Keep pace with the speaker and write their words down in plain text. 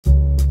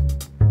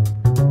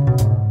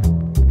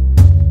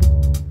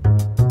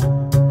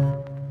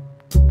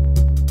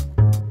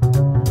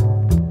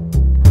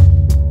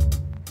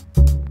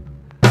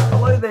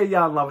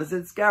yarn lovers,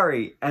 it's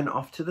Gary, and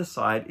off to the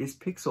side is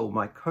Pixel,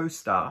 my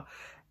co-star,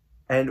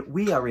 and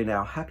we are in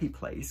our happy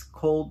place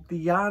called the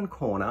Yarn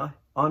Corner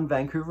on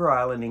Vancouver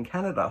Island in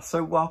Canada.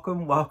 So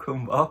welcome,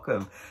 welcome,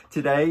 welcome.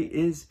 Today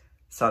is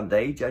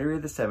Sunday, January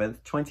the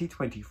 7th,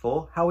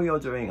 2024. How are you all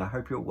doing? I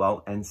hope you're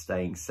well and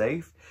staying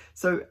safe.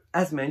 So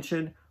as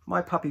mentioned, my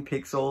puppy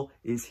Pixel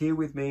is here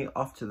with me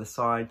off to the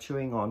side,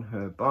 chewing on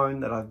her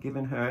bone that I've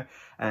given her,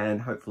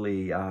 and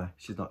hopefully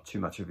she's not too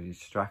much of a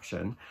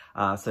distraction.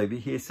 So if you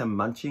hear some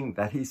munching,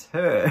 that is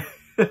her.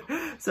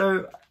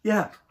 So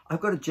yeah,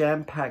 I've got a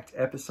jam-packed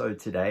episode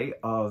today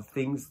of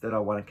things that I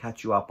want to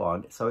catch you up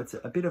on. So it's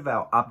a bit of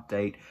our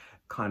update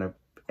kind of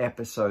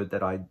episode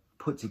that I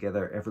put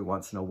together every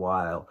once in a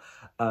while.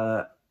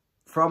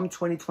 From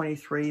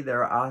 2023,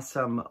 there are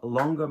some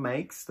longer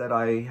makes that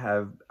I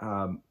have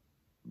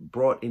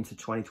brought into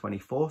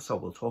 2024, so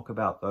we'll talk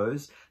about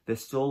those. They're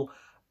still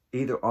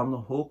either on the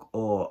hook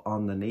or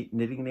on the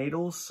knitting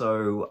needles,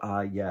 so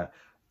yeah,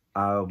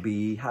 I'll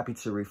be happy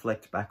to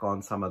reflect back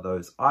on some of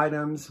those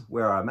items,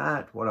 where I'm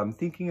at, what I'm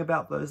thinking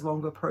about those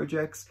longer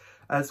projects.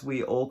 As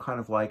we all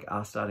kind of like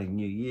are starting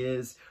New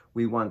Year's,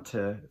 we want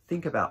to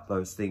think about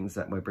those things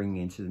that we're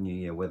bringing into the new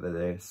year, whether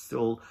they're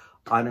still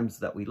items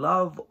that we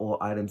love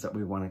or items that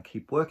we want to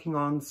keep working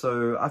on.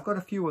 So I've got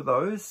a few of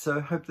those, so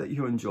hope that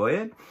you enjoy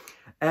it.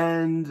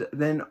 And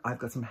then I've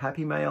got some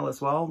happy mail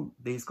as well.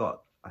 These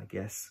got, I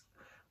guess,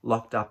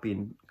 locked up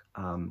in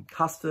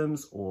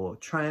customs or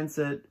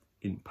transit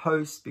in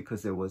post,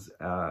 because there was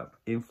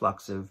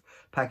influx of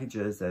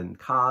packages and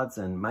cards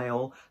and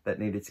mail that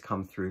needed to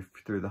come through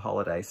the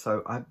holiday.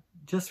 So I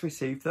just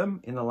received them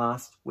in the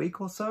last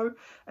week or so,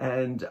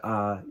 and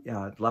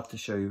yeah, I'd love to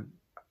show you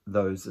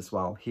those as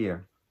well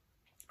here.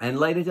 And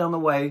later down the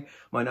way,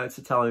 my notes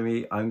are telling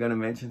me I'm going to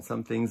mention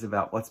some things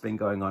about what's been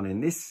going on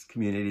in this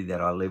community that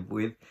I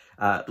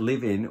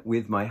live in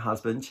with my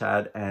husband,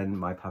 Chad, and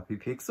my puppy,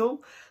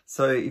 Pixel.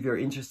 So if you're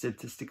interested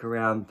to stick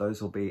around,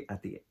 those will be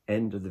at the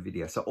end of the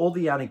video. So all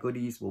the yarny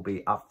goodies will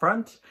be up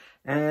front,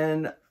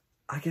 and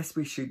I guess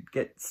we should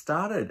get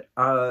started.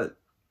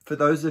 For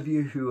those of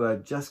you who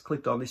just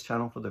clicked on this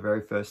channel for the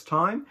very first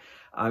time,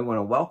 I want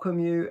to welcome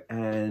you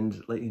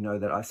and let you know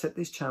that I set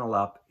this channel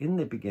up in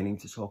the beginning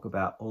to talk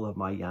about all of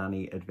my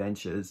yarny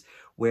adventures,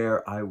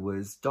 where I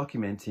was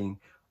documenting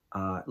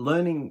the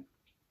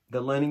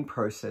learning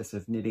process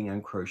of knitting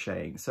and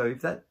crocheting. So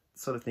if that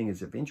sort of thing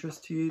is of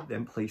interest to you,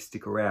 then please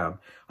stick around.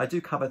 I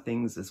do cover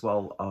things as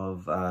well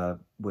of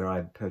where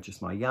I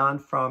purchase my yarn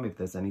from, if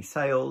there's any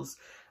sales,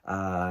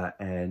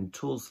 and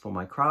tools for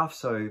my craft.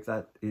 So if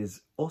that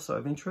is also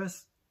of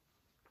interest,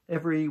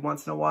 every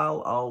once in a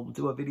while I'll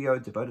do a video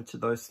devoted to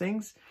those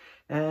things.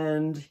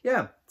 And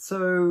yeah,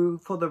 so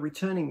for the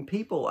returning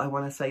people, I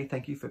want to say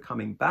thank you for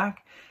coming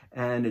back,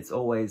 and it's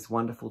always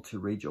wonderful to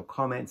read your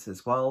comments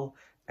as well.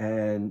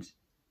 And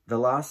the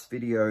last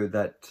video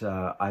that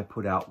I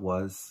put out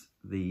was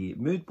the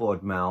mood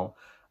board mail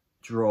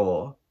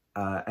draw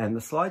and the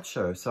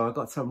slideshow. So I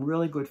got some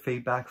really good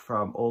feedback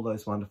from all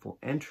those wonderful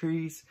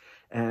entries,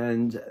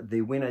 and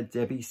the winner,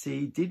 Debbie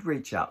C, did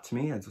reach out to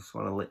me. I just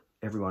want to let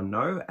everyone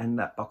know, and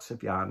that box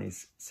of yarn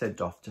is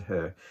sent off to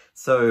her.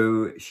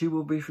 So she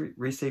will be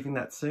receiving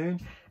that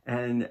soon.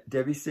 And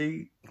Debbie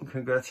C,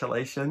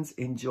 congratulations,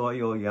 enjoy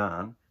your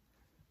yarn.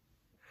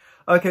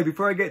 Okay,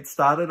 before I get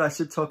started, I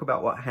should talk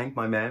about what Hank,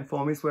 my man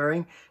form, is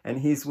wearing. And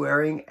he's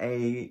wearing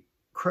a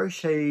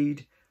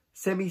crocheted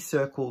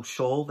semicircle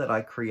shawl that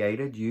I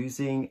created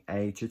using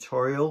a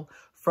tutorial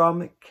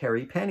from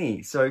Kerry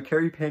Penny. So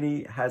Kerry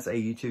Penny has a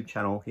YouTube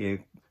channel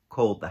here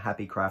called The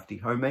Happy Crafty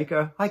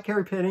Homemaker. Hi,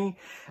 Kerry Penny.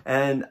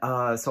 And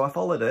so I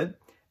followed it,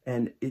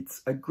 and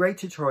it's a great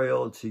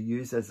tutorial to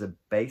use as a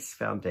base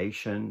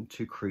foundation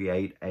to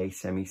create a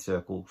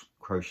semicircle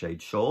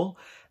crocheted shawl.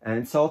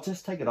 And so I'll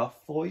just take it off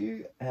for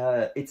you.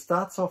 It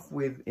starts off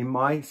with, in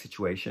my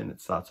situation, it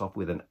starts off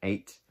with an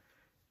 8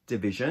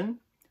 division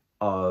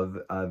of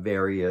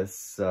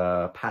various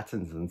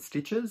patterns and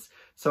stitches.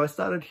 So I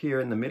started here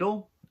in the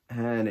middle,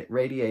 and it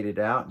radiated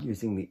out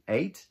using the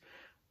 8.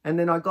 And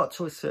then I got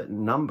to a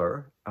certain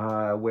number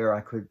where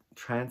I could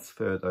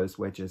transfer those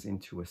wedges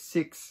into a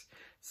 6.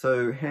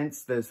 So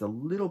hence there's a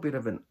little bit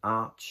of an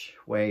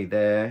archway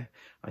there.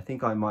 I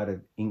think I might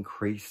have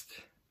increased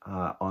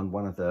on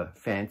one of the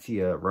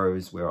fancier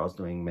rows where I was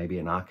doing maybe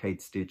an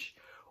arcade stitch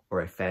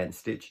or a fan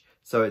stitch.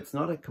 So it's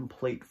not a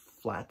complete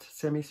flat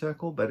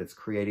semicircle, but it's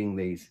creating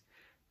these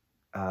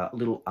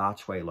little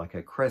archway like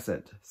a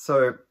crescent.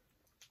 So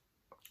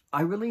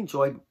I really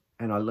enjoyed,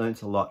 and I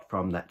learned a lot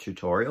from that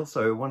tutorial.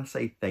 So I want to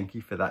say thank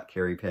you for that,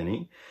 Kerry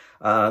Penny.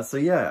 So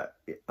yeah,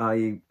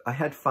 I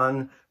had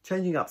fun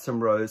changing up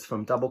some rows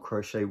from double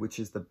crochet, which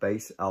is the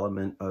base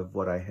element of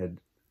what I had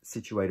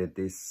situated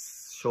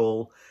this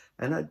shawl.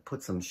 And I'd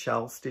put some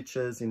shell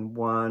stitches in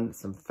one,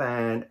 some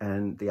fan,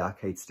 and the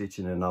arcade stitch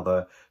in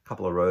another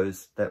couple of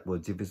rows that were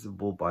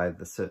divisible by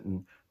the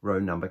certain row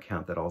number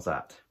count that I was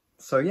at.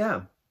 So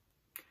yeah,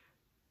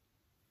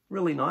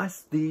 really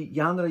nice. The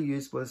yarn that I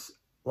used was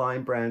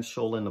Lion Brand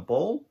Shawl in a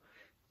Ball,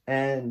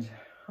 and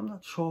I'm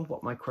not sure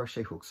what my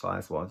crochet hook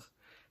size was.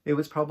 It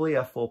was probably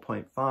a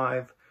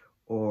 4.5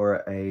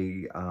 or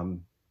a,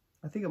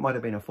 I think it might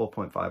have been a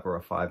 4.5 or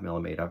a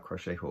 5mm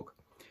crochet hook.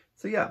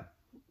 So yeah,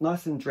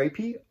 nice and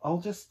drapey. I'll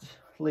just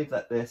leave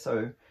that there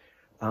so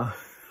I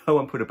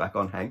won't put it back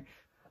on hang.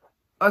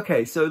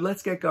 Okay, so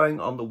let's get going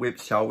on the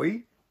whips, shall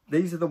we?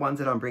 These are the ones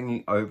that I'm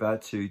bringing over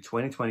to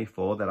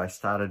 2024 that I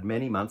started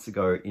many months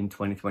ago in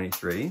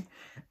 2023.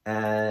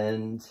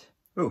 And,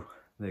 oh,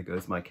 there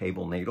goes my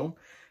cable needle.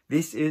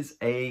 This is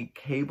a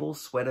cable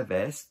sweater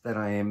vest that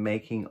I am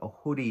making a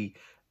hoodie,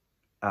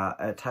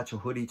 attach a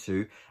hoodie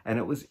to. And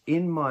it was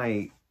in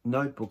my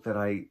notebook that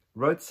I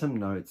wrote some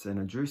notes and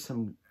I drew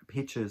some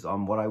pictures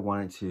on what I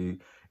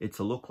wanted it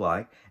to look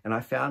like. And I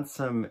found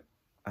some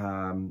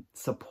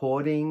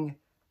supporting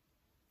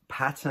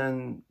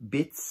pattern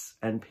bits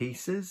and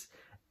pieces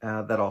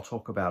that I'll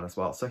talk about as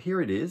well. So here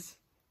it is.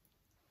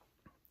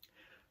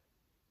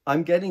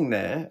 I'm getting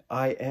there.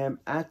 I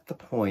am at the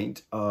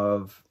point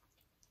of,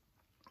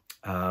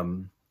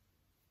 that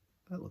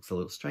looks a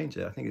little strange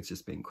there. I think it's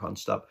just been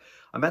crunched up.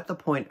 I'm at the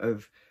point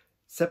of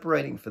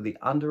separating for the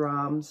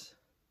underarms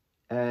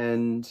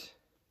and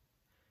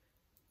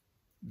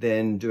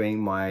then doing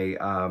my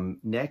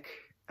neck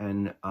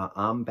and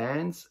arm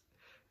bands.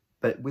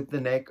 But with the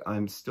neck,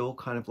 I'm still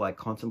kind of like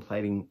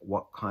contemplating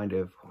what kind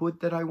of hood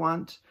that I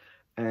want.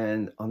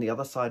 And on the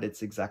other side,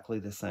 it's exactly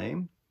the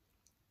same.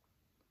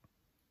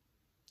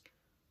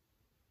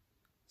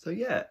 So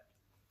yeah,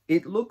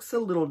 it looks a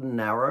little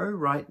narrow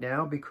right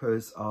now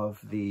because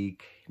of the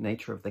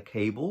nature of the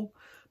cable.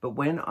 But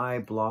when I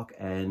block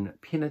and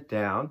pin it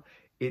down,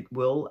 it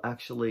will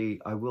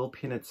actually, I will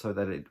pin it so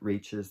that it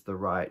reaches the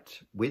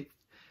right width.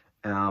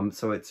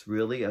 So it's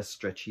really a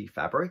stretchy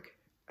fabric,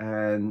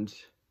 and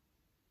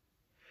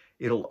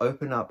it'll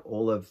open up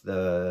all of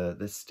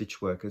the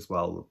stitch work as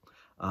well,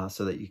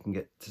 so that you can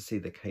get to see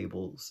the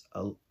cables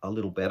a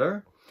little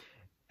better.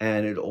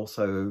 And it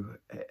also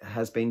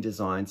has been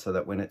designed so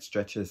that when it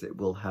stretches, it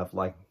will have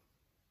like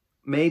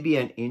maybe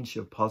an inch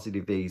of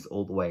positive ease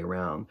all the way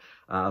around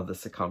the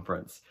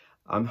circumference.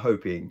 I'm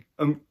hoping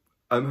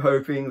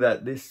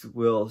that this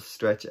will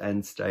stretch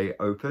and stay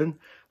open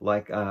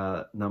like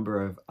a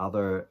number of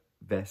other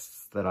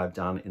vests that I've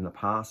done in the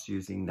past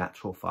using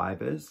natural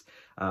fibers.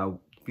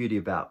 Beauty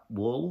about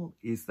wool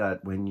is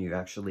that when you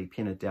actually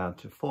pin it down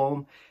to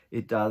form,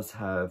 it does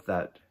have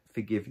that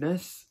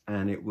forgiveness,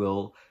 and it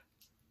will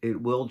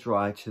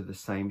dry to the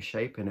same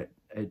shape, and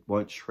it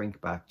won't shrink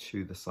back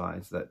to the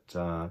size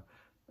that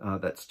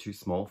that's too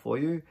small for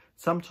you.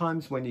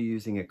 Sometimes when you're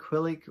using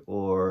acrylic,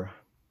 or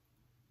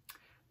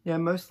yeah,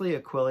 mostly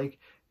acrylic,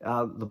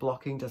 the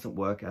blocking doesn't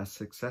work as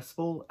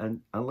successful, and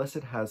unless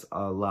it has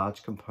a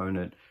large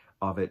component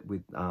of it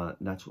with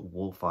natural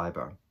wool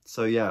fiber.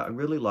 So yeah, I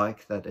really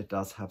like that it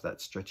does have that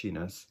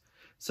stretchiness.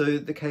 So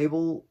the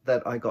cable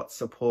that I got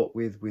support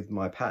with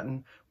my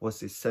pattern was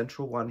this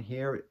central one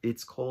here.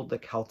 It's called the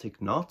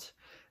Celtic Knot,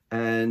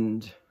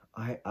 and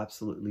I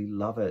absolutely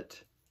love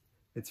it.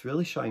 It's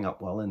really showing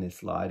up well in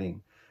this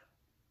lighting.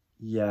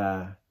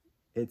 Yeah,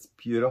 it's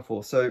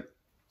beautiful. So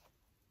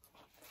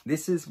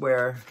this is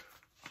where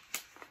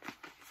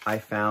I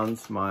found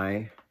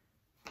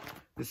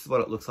this is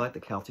what it looks like, the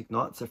Celtic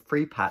Knot. It's a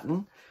free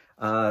pattern.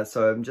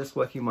 So I'm just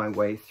working my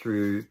way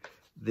through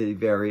the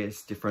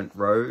various different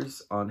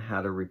rows on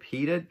how to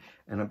repeat it.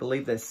 And I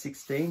believe there's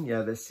 16.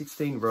 Yeah, there's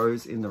 16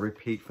 rows in the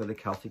repeat for the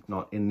Celtic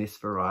Knot in this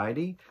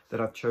variety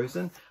that I've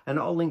chosen. And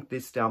I'll link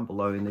this down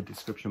below in the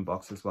description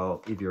box as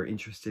well if you're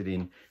interested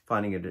in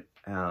finding a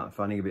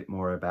bit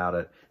more about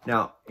it.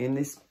 Now, in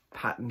this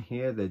pattern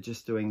here, they're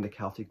just doing the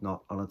Celtic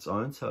Knot on its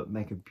own. So it'd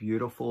make a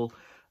beautiful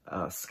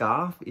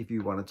scarf if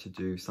you wanted to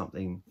do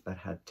something that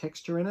had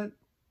texture in it.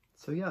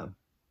 So yeah.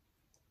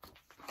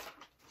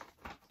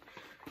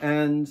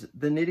 And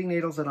the knitting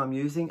needles that I'm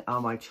using are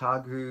my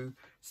Chargu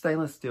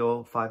stainless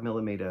steel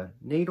 5mm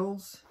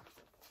needles.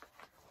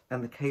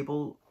 And the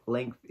cable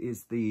length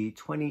is the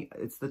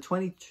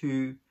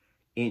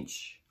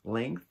 22-inch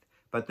length.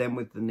 But then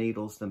with the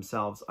needles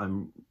themselves,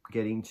 I'm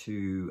getting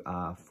to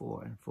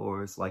 4 and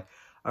 4 is like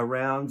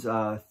around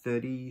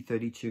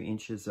 32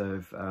 inches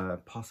of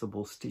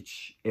possible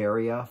stitch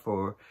area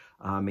for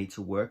me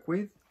to work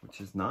with,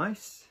 which is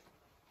nice.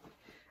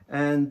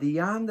 And the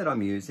yarn that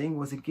I'm using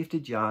was a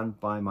gifted yarn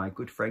by my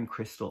good friend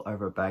Kristen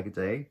over at Bag A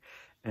Day,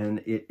 and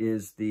it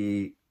is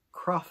the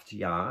Croft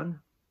yarn.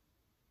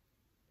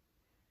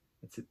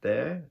 That's it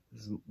there.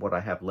 This is what I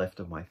have left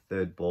of my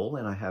third ball,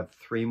 and I have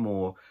 3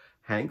 more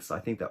hanks.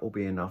 I think that will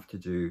be enough to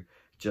do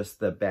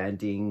just the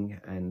banding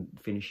and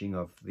finishing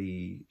of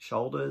the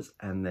shoulders,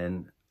 and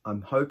then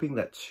I'm hoping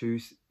that two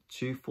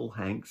full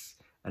hanks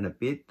and a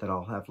bit that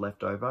I'll have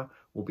left over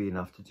will be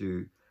enough to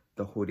do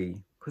the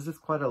hoodie, because it's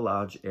quite a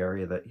large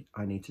area that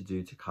I need to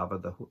do to cover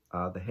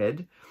the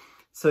head.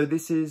 So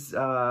this is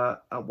a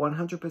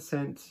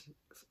 100%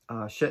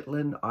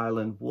 Shetland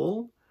Island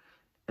wool,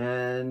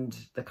 and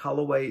the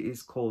colorway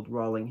is called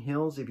Rolling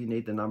Hills. If you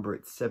need the number,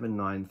 it's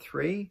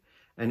 793,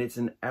 and it's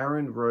an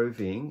Aran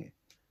Roving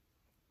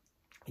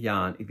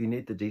yarn. If you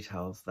need the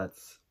details,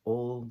 that's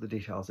all the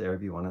details there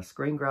if you want to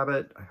screen grab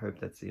it. I hope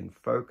that's in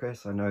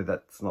focus. I know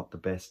that's not the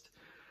best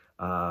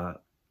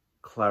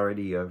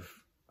clarity of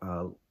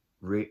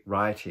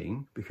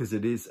writing because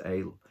it is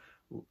a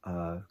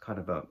kind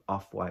of an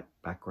off-white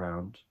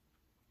background.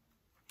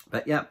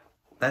 But yeah,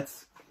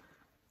 that's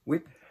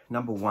whip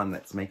number 1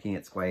 that's making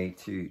its way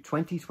to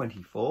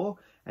 2024,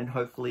 and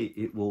hopefully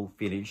it will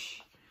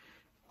finish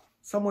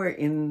somewhere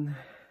in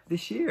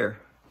this year.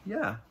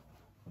 Yeah.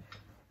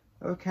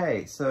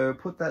 Okay, so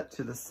put that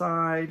to the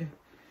side.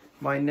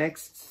 My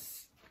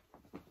next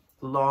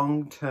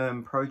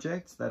long-term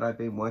project that I've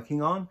been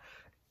working on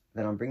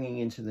that I'm bringing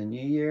into the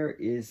new year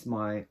is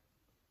my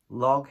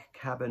log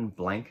cabin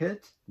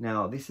blanket.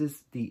 Now, this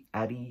is the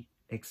Addy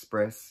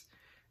Express.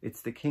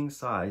 It's the king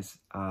size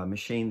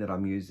machine that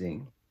I'm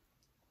using.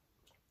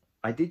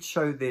 I did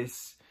show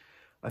this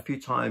a few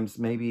times,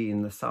 maybe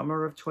in the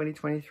summer of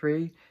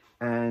 2023,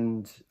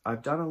 and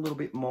I've done a little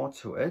bit more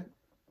to it.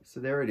 So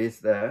there it is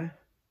there.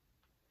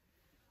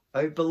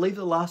 I believe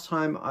the last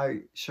time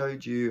I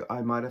showed you,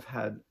 I might have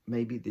had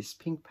maybe this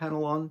pink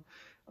panel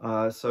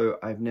on. So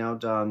I've now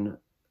done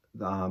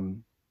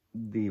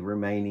the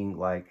remaining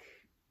like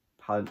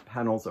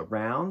panels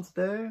around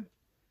there.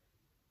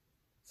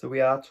 So we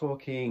are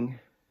talking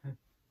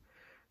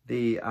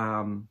the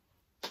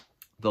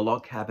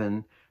log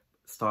cabin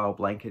style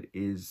blanket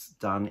is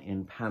done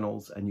in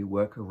panels, and you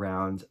work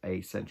around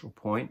a central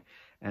point,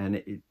 and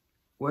it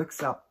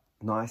works up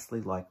nicely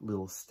like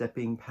little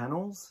stepping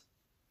panels.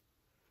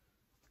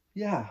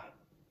 Yeah,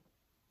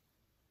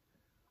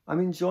 I'm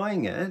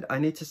enjoying it. I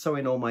need to sew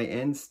in all my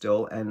ends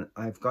still, and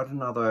I've got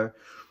another,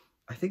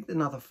 I think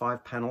another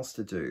 5 panels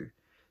to do.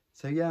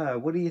 So yeah,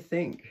 what do you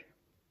think?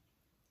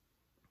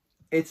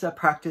 It's a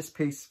practice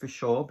piece for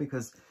sure,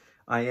 because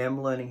I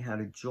am learning how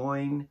to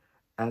join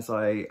as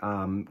I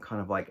kind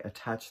of like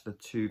attach the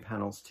 2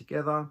 panels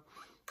together,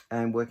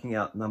 and working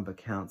out number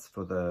counts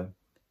for the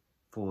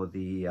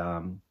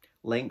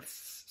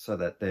lengths so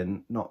that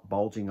they're not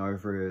bulging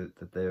over,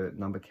 that the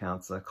number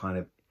counts are kind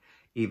of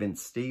even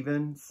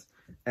Stevens,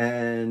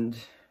 and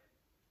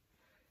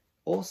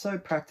also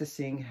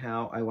practicing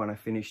how I want to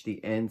finish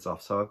the ends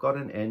off. So I've got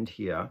an end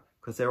here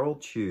because they're all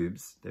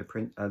tubes.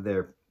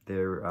 They're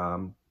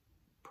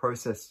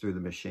processed through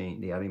the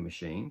machine, the Addy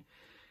machine,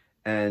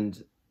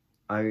 and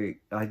I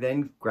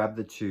then grab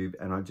the tube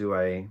and I do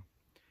a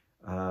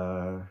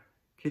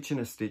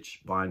Kitchener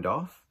stitch bind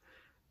off,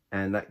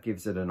 and that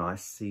gives it a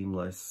nice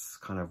seamless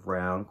kind of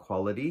round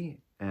quality.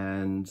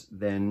 And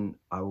then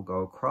I will go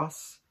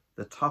across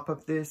the top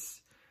of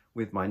this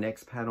with my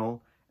next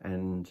panel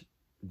and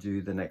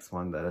do the next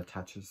one that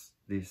attaches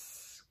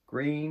this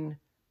green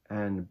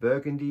and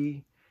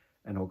burgundy,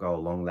 and I'll go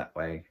along that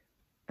way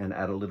and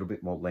add a little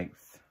bit more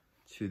length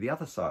to the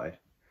other side.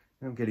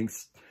 I'm getting,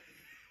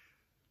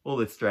 all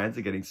the strands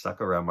are getting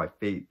stuck around my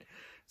feet.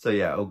 So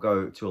yeah, I'll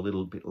go to a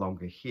little bit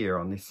longer here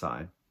on this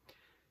side.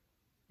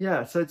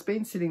 Yeah, so it's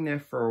been sitting there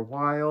for a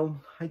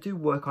while. I do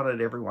work on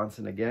it every once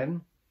and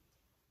again,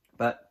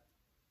 but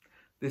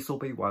this will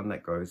be one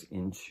that goes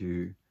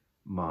into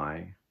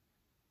my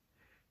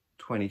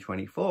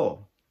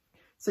 2024.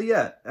 So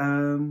yeah,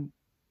 I'm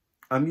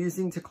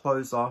using to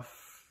close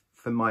off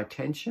for my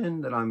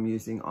tension that I'm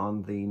using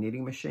on the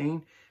knitting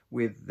machine.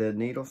 With the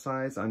needle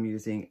size, I'm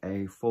using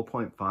a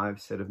 4.5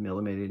 set of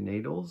millimeter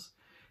needles,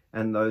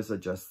 and those are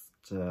just,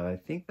 I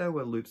think they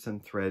were loops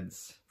and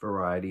threads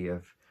variety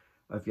of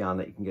yarn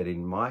that you can get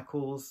in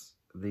Michael's.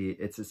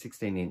 It's a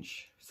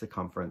 16-inch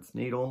circumference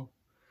needle,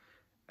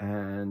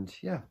 and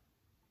yeah,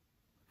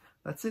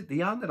 that's it. The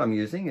yarn that I'm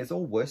using is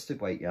all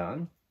worsted weight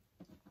yarn,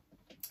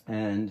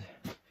 and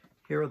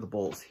here are the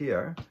balls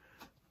here.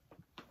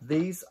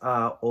 These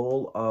are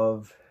all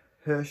of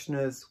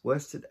Hirschner's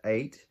worsted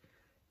 8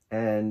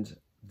 and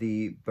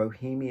the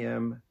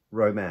Bohemian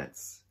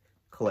Romance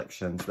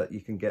collections that you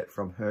can get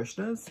from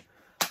Hirschner's.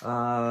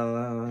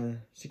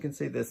 As you can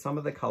see, there's some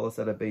of the colors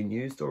that have been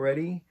used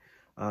already,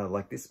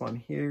 like this one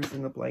here is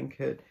in the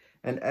blanket.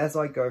 And as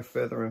I go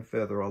further and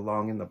further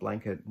along in the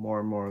blanket, more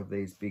and more of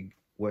these big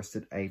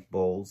worsted 8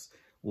 balls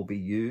will be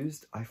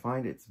used. I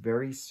find it's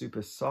very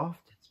super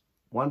soft. It's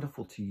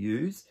wonderful to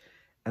use.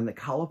 And the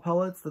color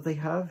palettes that they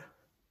have,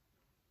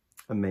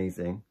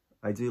 amazing.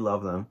 I do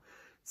love them.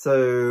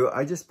 So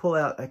I just pull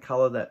out a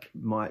color that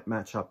might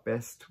match up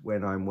best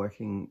when I'm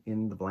working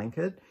in the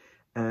blanket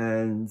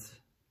and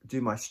do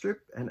my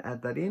strip and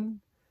add that in.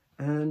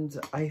 And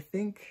I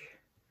think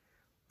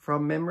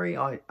from memory,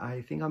 I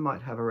think I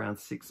might have around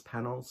 6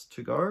 panels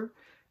to go,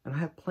 and I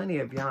have plenty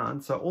of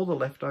yarn. So all the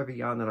leftover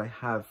yarn that I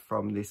have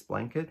from this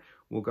blanket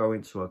will go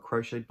into a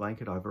crocheted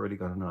blanket. I've already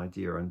got an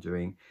idea on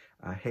doing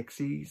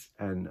hexies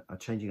and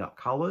changing up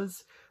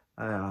colors.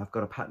 I've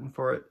got a pattern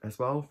for it as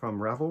well from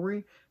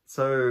Ravelry.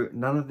 So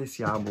none of this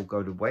yarn will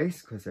go to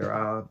waste, because there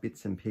are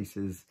bits and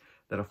pieces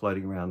that are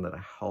floating around that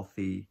are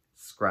healthy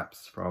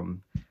scraps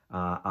from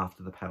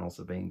after the panels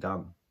are being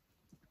done.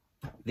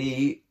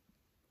 The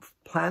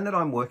plan that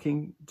I'm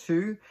working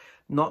to,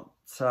 not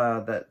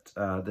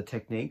the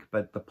technique,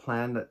 but the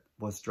plan that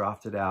was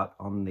drafted out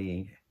on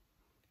the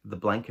the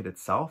blanket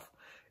itself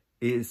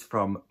is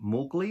from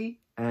Mowgli,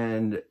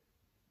 and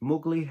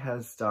Mowgli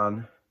has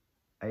done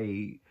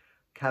a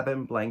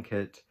cabin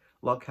blanket,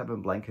 log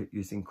cabin blanket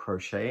using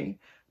crochet,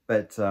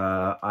 but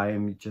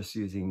I'm just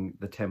using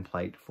the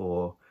template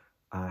for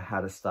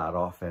how to start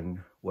off and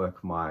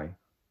work my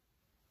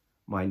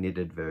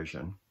knitted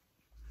version.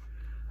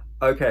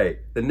 Okay,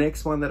 the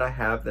next one that I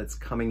have that's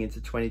coming into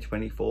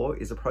 2024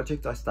 is a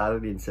project I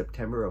started in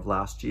September of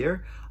last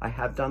year. I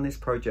have done this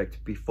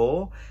project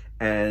before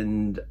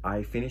and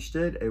I finished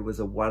it. It was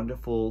a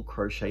wonderful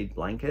crocheted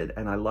blanket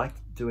and I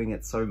liked doing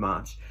it so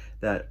much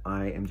that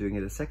I am doing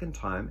it a second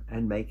time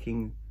and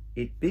making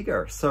it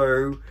bigger.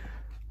 So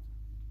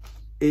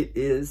it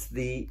is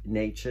the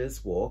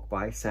Nature's Walk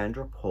by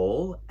Sandra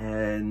Paul,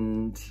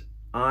 and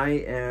I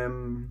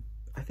am,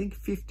 I think,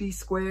 50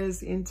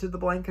 squares into the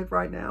blanket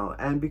right now,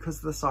 and because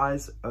of the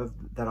size of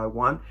that I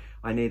want,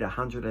 I need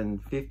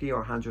 150 or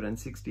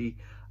 160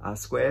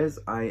 squares.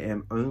 I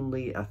am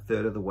only a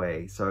third of the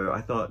way, so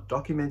I thought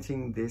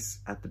documenting this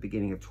at the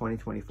beginning of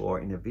 2024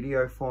 in a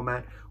video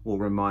format will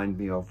remind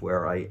me of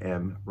where I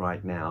am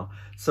right now.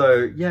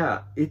 So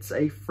yeah, it's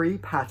a free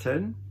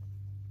pattern,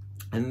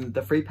 and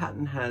the free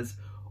pattern has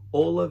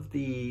all of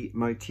the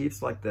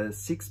motifs, like the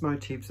 6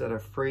 motifs that are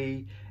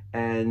free,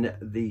 and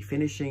the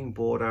finishing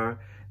border.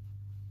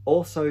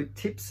 Also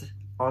tips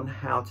on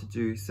how to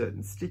do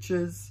certain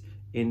stitches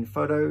in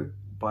photo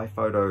by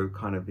photo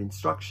kind of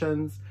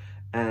instructions,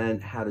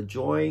 and how to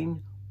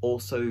join.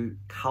 Also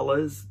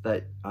colors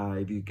that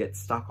if you get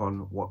stuck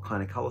on what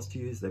kind of colors to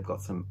use, they've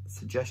got some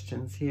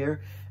suggestions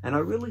here. And I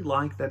really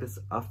like that it's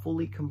a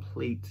fully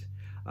complete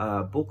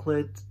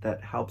booklet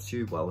that helps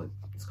you. Well,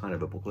 it's kind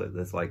of a booklet.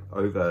 There's like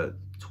over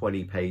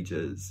 20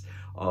 pages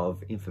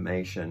of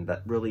information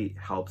that really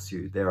helps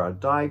you. There are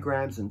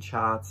diagrams and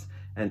charts,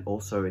 and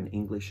also an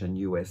English and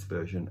US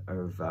version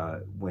of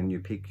when you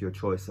pick your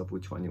choice of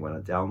which one you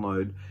want to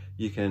download.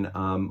 You can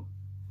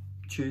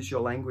choose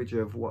your language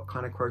of what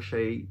kind of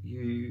crochet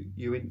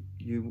you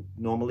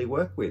normally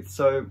work with.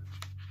 So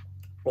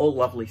all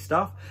lovely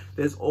stuff.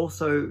 There's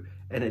also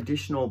an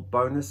additional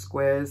bonus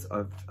squares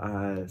of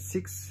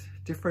 6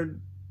 different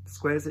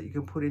squares that you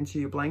can put into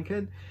your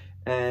blanket,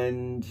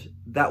 and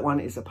that one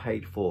is a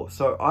paid for.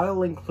 So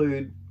I'll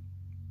include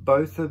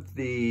both of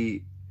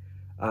the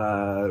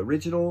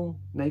original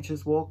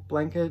Nature's Walk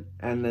blanket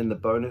and then the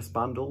bonus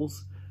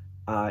bundles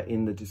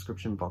in the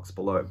description box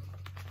below.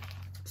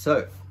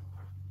 So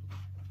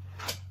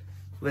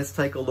let's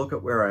take a look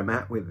at where I'm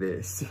at with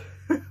this.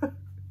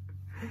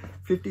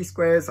 50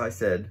 squares, I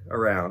said,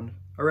 around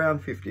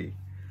 50.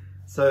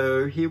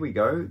 So here we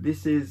go.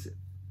 This is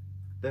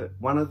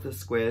one of the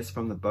squares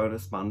from the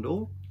bonus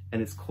bundle,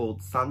 and it's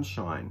called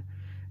Sunshine.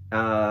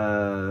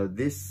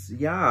 This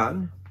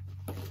yarn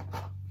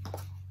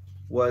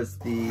was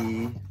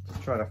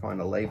just trying to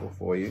find a label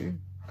for you.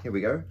 Here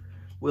we go.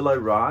 Willow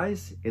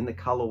Rise in the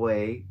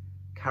colorway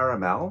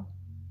Caramel.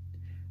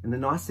 And the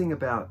nice thing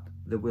about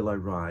the Willow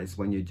Rise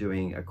when you're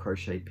doing a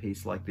crochet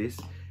piece like this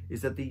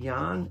is that the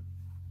yarn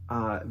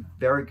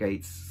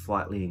variegates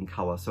slightly in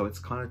color, so it's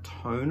kind of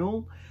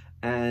tonal.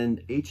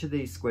 And each of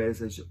these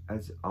squares,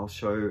 as I'll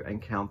show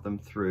and count them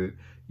through,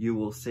 you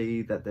will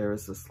see that there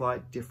is a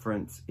slight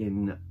difference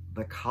in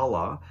the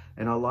color.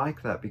 And I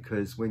like that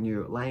because when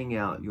you're laying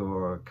out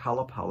your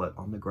color palette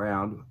on the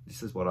ground,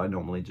 this is what I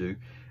normally do,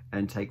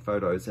 and take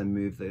photos and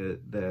move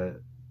the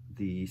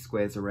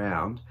squares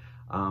around.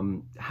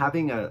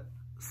 Having a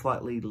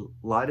slightly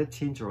lighter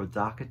tint or a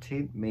darker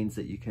tint means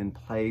that you can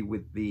play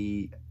with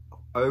the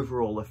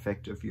overall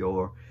effect of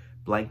your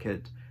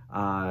blanket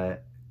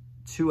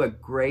to a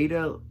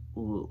greater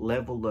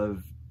level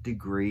of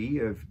degree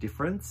of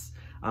difference.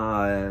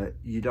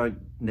 You don't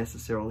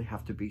necessarily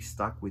have to be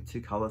stuck with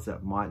 2 colors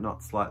that might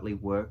not slightly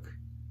work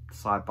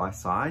side by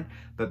side,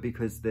 but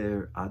because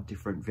there are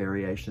different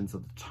variations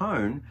of the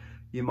tone,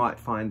 you might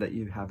find that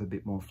you have a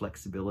bit more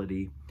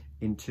flexibility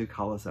in 2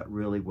 colors that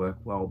really work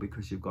well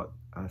because you've got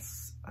a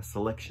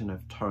selection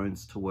of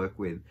tones to work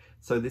with.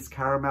 So this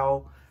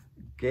caramel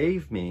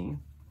gave me,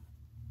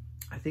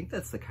 I think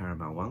that's the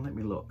caramel one, let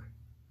me look.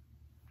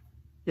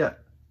 Yeah,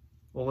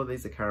 all of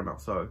these are caramel.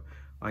 So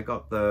I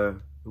got the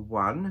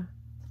 1,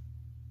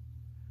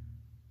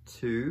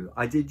 2,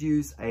 I did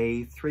use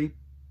a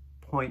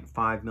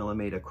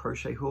 3.5mm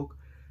crochet hook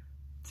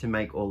to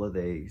make all of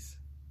these.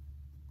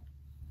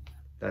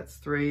 That's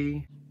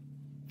 3,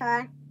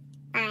 4,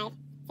 5,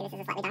 so this is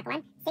a slightly darker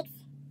one, 6,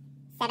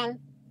 7,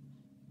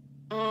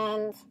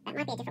 and that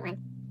might be a different one.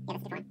 Yeah,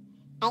 that's a different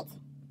one.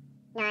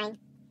 8, 9,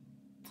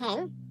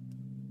 10,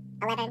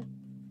 11,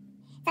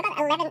 so I got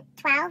 11,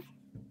 12,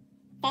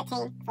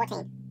 13,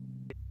 14.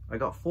 I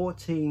got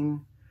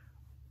 14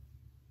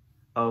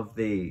 of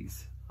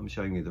these. I'm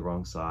showing you the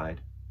wrong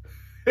side.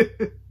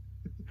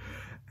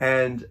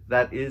 And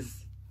that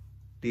is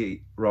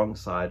the wrong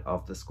side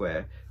of the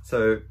square.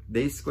 So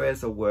these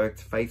squares are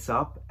worked face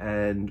up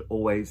and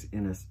always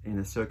in a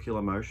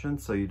circular motion,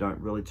 so you don't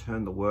really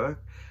turn the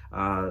work.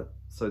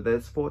 So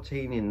there's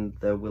 14 in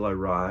the Willow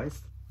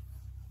Rise.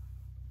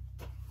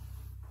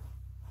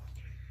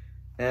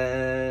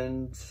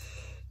 And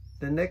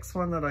the next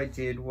one that I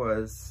did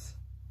was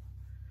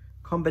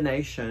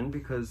combination,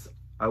 because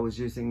I was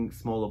using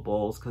smaller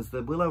balls, because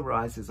the Willow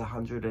Rise is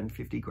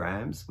 150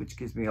 grams, which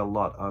gives me a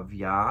lot of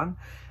yarn,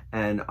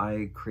 and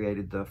I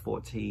created the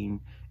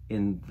 14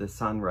 in the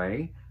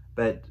Sunray.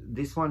 But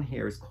this one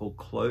here is called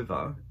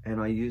Clover, and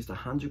I used a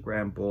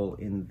 100-gram ball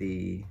in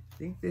the, I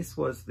think this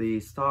was the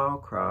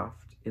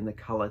Stylecraft in the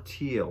color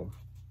teal.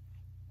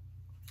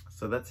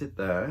 So that's it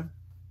there.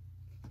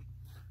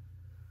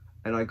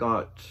 And I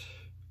got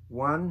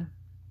 1,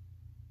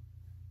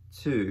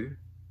 2,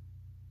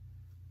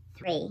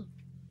 3,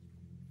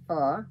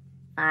 4,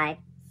 5,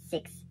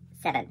 6,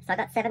 7. So I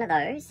got 7 of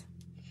those.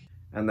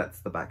 And that's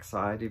the back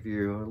side if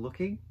you're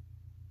looking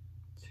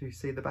to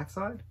see the back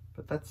side.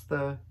 But that's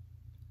the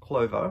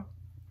Clover.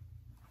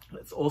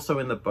 It's also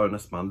in the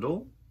bonus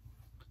bundle.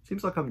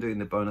 Seems like I'm doing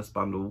the bonus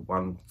bundle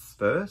ones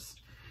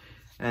first.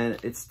 And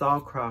it's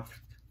Stylecraft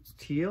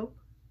Teal.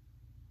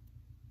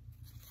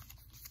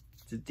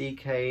 It's a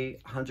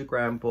DK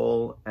 100-gram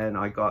ball, and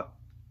I got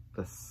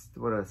this,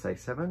 what did I say,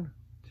 7?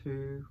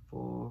 2,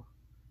 4,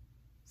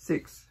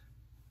 6.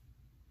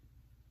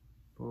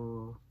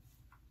 4,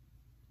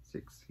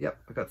 6. Yep,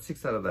 I got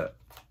 6 out of that.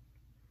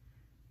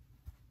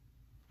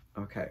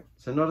 Okay,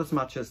 so not as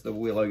much as the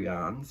Willow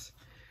yarns.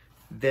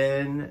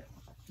 Then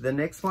the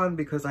next one,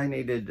 because I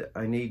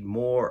need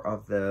more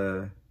of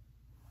the,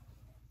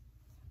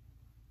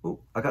 oh,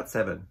 I got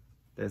 7.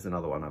 There's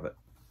another one of it.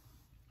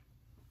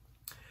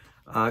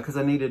 Because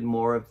I needed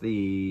more of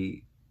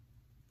the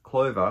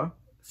Clover.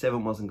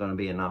 7 wasn't going to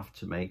be enough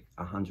to make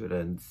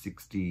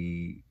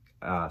 160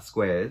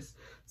 squares,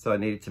 so I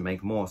needed to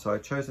make more. So I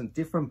chose a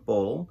different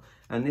ball,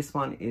 and this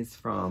one is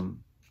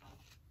from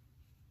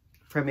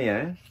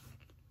Premier,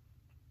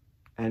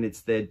 and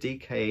it's their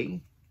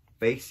DK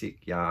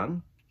Basic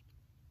yarn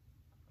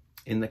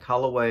in the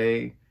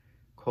colorway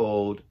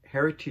called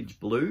Heritage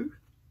Blue.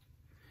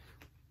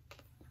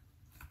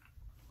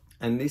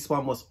 And this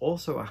one was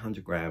also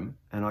 100 gram,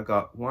 and I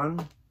got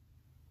 1,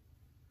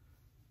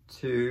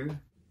 2,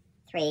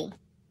 3,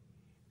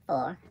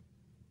 4,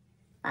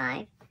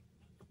 5,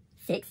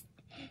 6,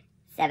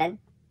 7,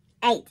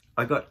 8.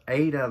 I got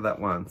 8 out of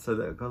that one, so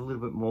that got a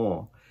little bit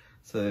more.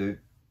 So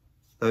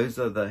those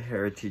are the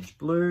Heritage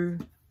Blue.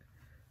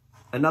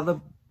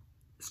 Another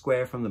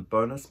square from the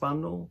bonus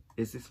bundle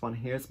is this one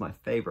here. It's my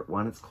favorite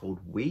one. It's called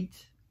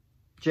Wheat.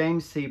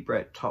 James C.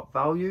 Brett Top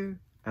Value,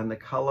 and the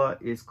color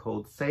is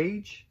called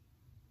Sage.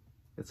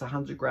 It's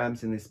 100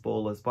 grams in this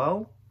ball as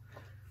well.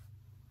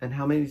 And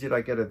how many did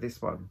I get of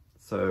this one?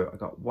 So I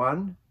got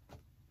 1,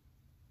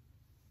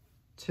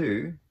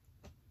 2,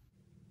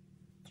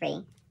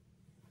 3,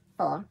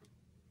 4,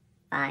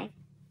 5,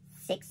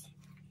 6,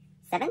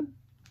 7.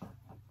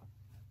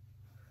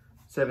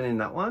 7 in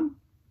that one.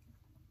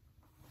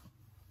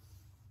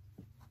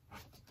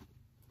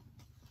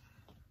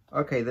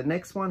 Okay, the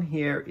next one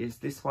here is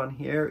this one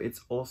here.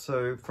 It's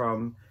also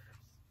from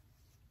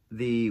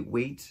the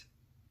Wheat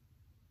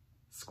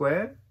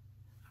square,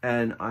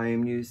 and I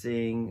am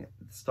using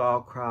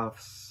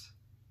Stylecraft's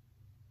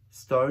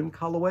Stone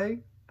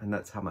colorway, and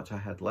that's how much I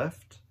had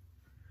left.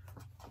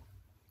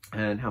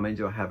 And how many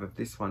do I have of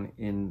this one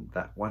in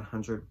that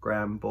 100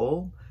 gram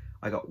ball?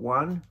 I got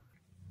 1,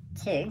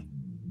 2,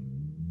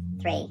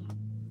 3,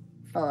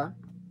 4,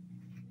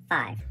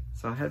 5.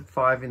 So I had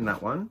 5 in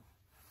that one.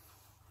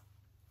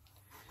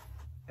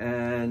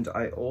 And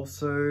I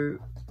also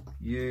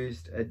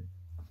used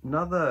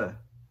another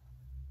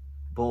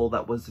ball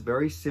that was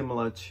very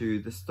similar to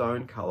the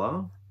Stone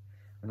color,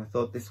 and I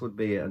thought this would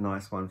be a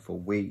nice one for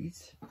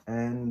Wheat.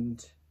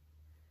 And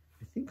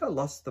I think I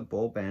lost the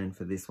ball band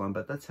for this one,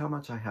 but that's how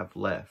much I have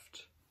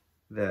left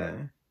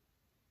there.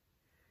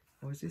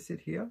 Oh, is this it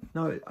here?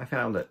 No, I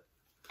found it.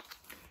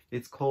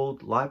 It's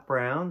called Light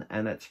Brown,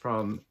 and it's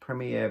from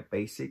Premier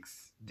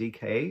Basix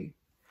DK.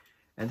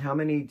 And how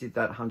many did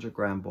that 100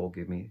 gram ball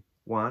give me?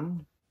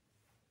 1,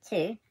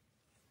 2,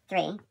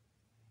 3,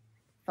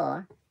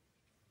 4,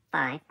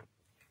 5,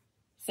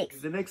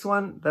 6. The next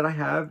one that I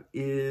have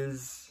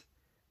is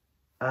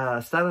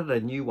started a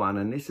new one,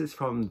 and this is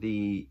from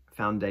the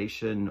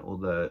foundation, or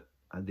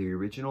the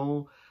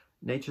original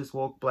Nature's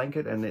Walk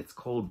blanket, and it's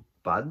called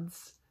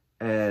Buds.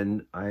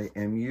 And I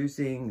am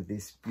using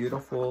this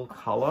beautiful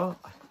color.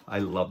 I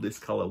love this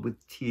color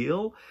with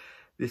teal.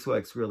 This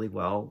works really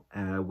well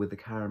with the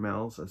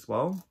caramels as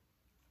well.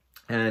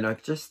 And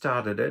I've just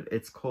started it.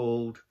 It's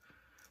called,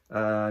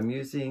 I'm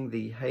using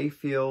the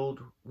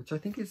Hayfield, which I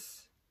think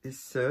is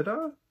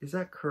Serta. Is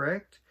that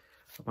correct?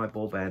 My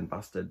ball band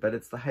busted, but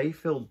it's the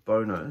Hayfield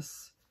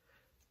Bonus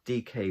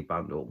DK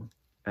bundle,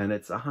 and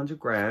it's 100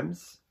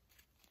 grams.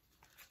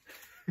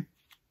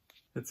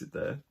 That's it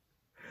there.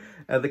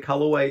 And the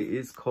colorway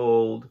is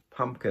called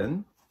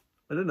Pumpkin.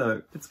 I don't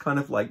know. It's kind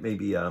of like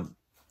maybe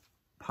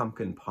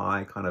pumpkin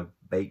pie, kind of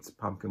baked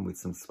pumpkin with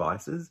some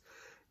spices,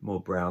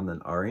 more brown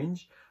than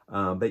orange.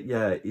 But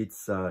yeah,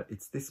 it's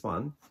this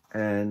one.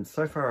 And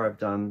so far I've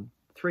done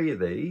 3 of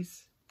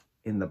these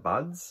in the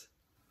buds.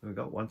 We've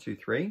got 1, 2,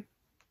 3.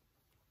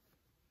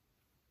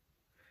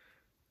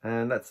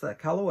 And that's that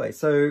colorway.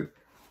 So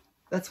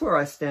that's where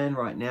I stand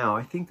right now.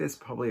 I think there's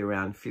probably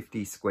around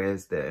 50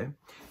 squares there.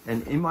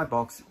 And in my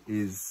box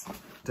is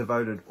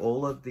devoted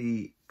all of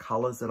the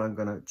colors that I'm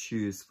going to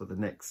choose for the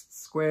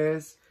next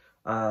squares.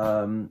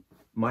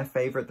 My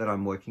favorite that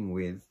I'm working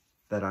with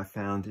that I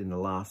found in the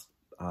last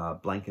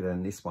blanket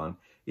and this one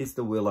is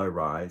the Willow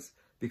Rise,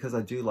 because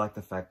I do like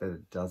the fact that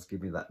it does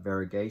give me that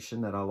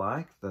variegation that I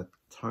like, the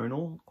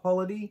tonal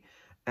quality,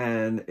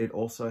 and it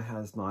also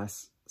has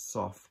nice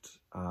soft,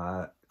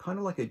 kind of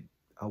like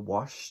a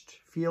washed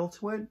feel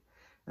to it,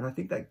 and I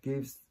think that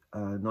gives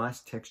a nice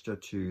texture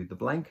to the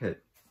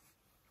blanket.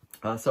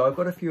 So I've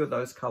got a few of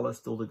those colors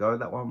still to go.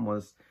 That one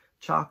was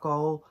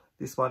charcoal.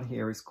 This one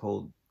here is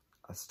called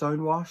a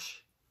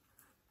Stonewash,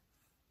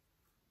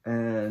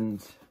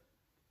 and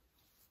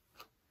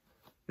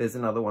there's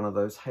another one of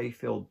those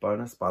Hayfield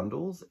bonus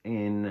bundles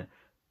in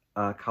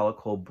a color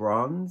called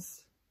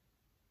Bronze.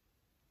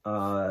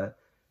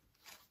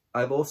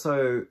 I've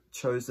also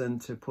chosen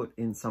to put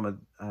in some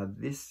of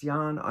this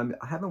yarn.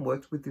 I haven't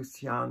worked with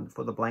this yarn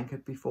for the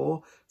blanket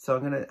before, so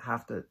I'm going to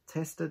have to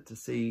test it to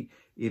see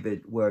if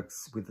it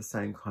works with the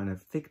same kind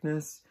of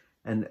thickness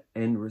and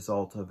end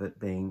result of it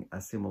being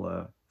a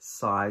similar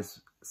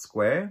size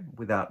square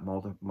without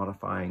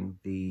modifying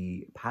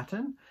the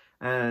pattern.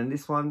 And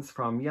this one's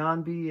from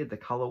Yarnby. The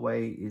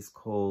colorway is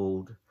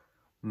called...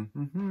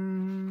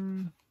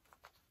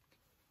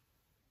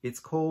 It's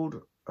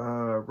called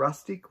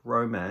Rustic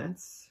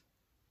Romance.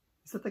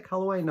 Is that the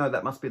colorway? No,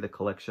 that must be the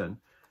collection.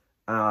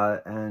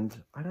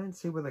 And I don't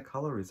see where the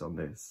color is on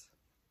this.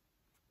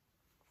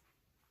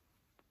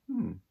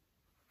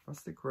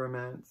 Rustic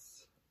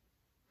Romance.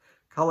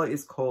 Color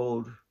is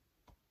called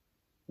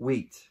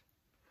Wheat.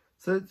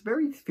 So it's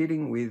very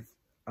fitting with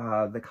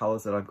the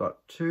colors that I've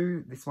got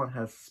too. This one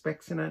has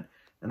specks in it,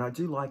 and I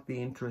do like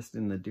the interest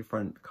in the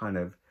different kind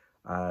of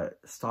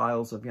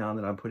styles of yarn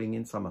that I'm putting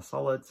in. Some are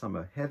solid, some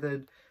are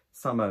heathered,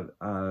 some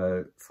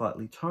are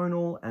slightly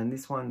tonal, and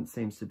this one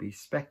seems to be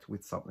specced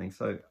with something.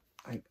 So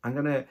I'm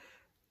going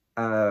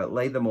to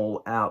lay them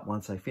all out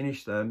once I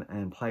finish them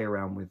and play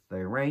around with the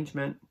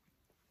arrangement.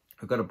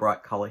 I've got a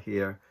bright color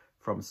here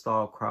from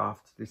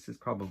Stylecraft. This is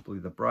probably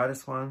the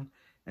brightest one,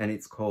 and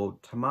it's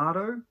called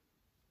Tomato.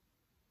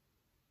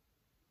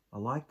 I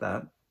like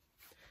that.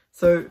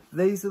 So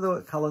these are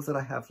the colors that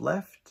I have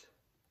left.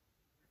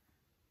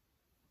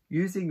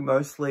 Using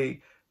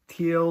mostly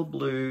teal,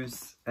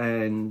 blues,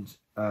 and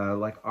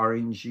like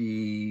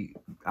orangey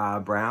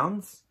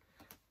browns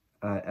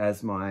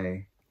as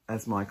my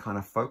kind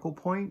of focal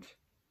point.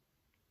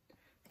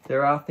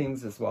 There are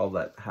things as well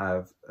that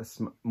have a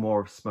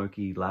more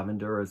smoky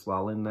lavender as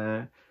well in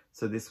there.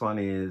 So this one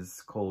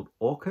is called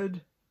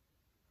Orchid.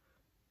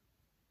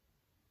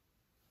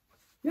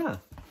 Yeah.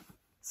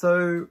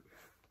 So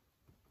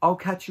I'll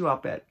catch you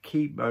up at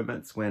key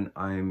moments when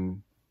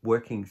I'm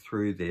working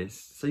through this.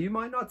 So you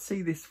might not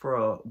see this for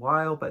a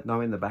while, but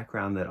know in the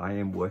background that I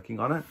am working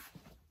on it.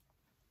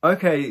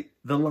 Okay,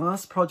 the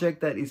last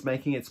project that is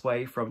making its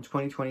way from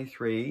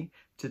 2023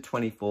 to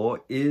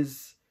 24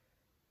 is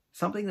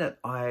something that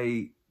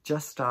I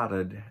just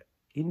started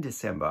in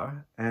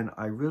December, and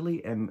I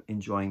really am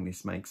enjoying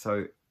this make.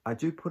 So I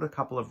do put a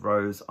couple of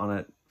rows on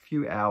it, a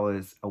few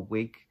hours a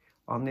week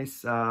on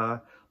this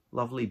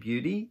lovely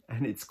beauty,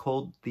 and it's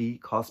called the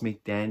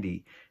Cosmic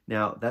Dandy.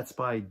 Now that's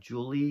by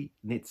Julie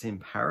Knits in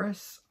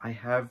Paris. I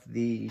have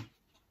the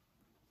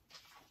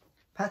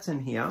pattern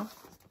here.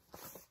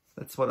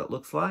 That's what it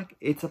looks like.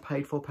 It's a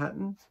paid for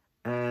pattern,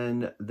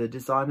 and the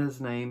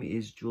designer's name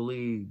is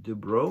Julie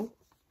Dubreux.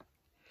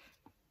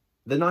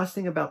 The nice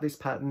thing about this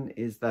pattern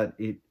is that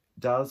it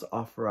does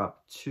offer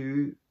up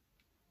two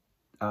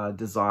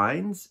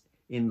designs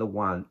in the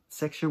one.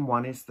 Section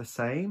 1 is the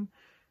same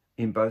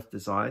in both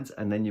designs,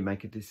 and then you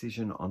make a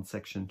decision on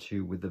section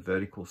 2 with the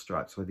vertical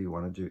stripes, whether you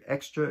want to do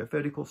extra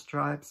vertical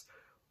stripes,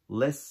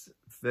 less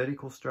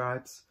vertical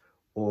stripes,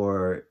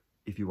 or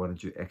if you want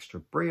to do extra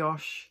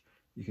brioche,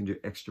 you can do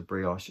extra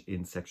brioche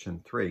in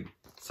section 3.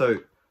 So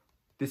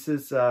this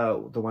is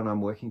the one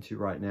I'm working to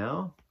right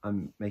now.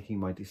 I'm making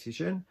my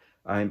decision.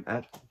 I'm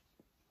at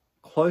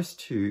close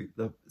to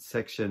the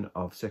section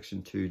of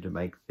section 2 to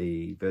make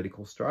the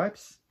vertical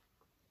stripes,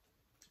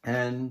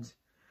 and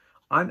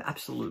I'm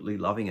absolutely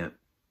loving it.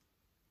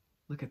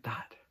 Look at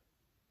that.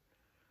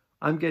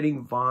 I'm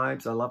getting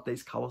vibes. I love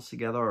these colors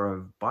together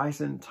of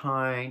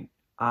Byzantine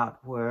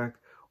artwork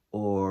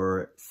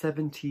or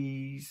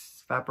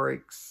 70s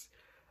fabrics.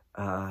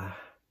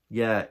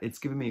 Yeah, it's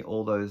given me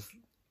all those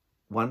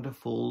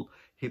wonderful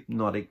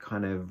hypnotic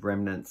kind of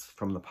remnants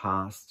from the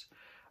past.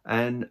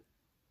 And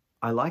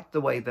I like the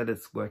way that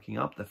it's working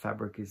up. The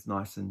fabric is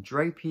nice and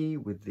drapey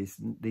with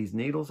these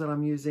needles that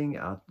I'm using.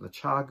 The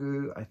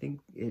Chagu, I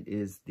think it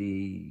is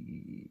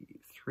the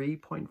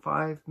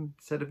 3.5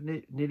 set of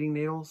knitting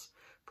needles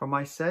from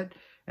my set.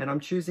 And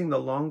I'm choosing the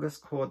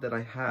longest cord that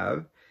I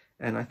have,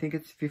 and I think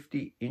it's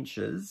 50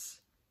 inches.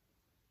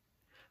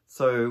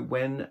 So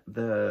when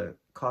the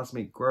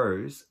Cosmic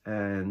grows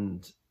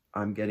and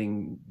I'm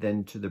getting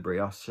then to the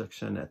brioche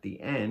section at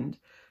the end,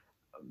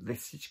 the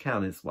stitch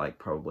count is like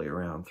probably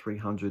around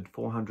 300,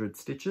 400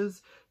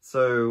 stitches.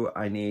 So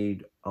I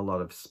need a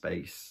lot of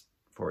space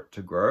for it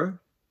to grow.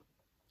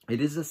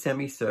 It is a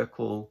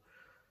semicircle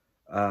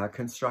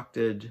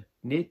constructed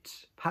knit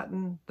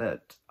pattern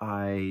that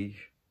I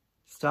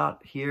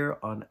start here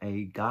on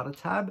a garter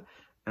tab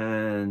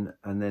and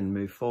then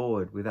move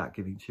forward without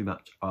giving too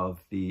much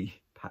of the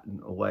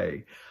pattern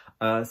away.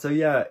 So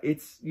yeah,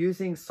 it's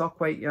using sock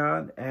weight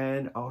yarn,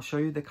 and I'll show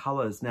you the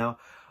colors. Now,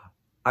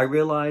 I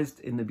realized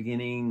in the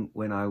beginning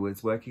when I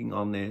was working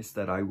on this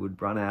that I would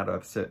run out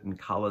of certain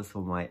colors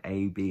for my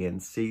A, B,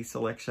 and C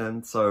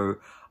selection. So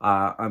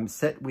I'm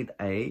set with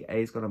A.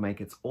 A is going to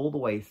make it all the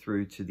way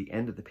through to the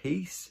end of the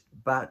piece,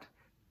 but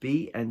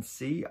B and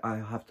C I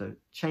have to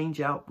change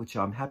out, which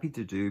I'm happy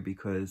to do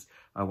because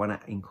I want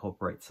to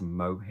incorporate some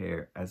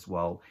mohair as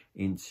well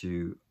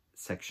into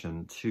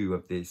section 2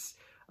 of this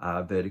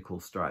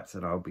vertical stripes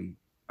that I'll be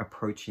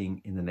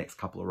approaching in the next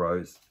couple of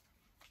rows.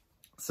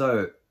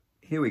 So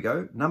here we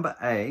go. Number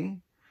A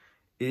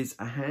is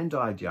a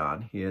hand-dyed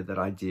yarn here that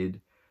I did.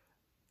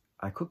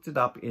 I cooked it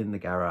up in the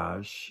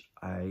garage.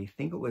 I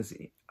think it was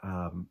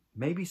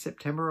maybe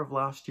September of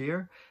last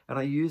year, and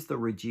I used the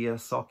Regia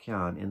sock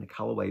yarn in the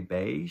colorway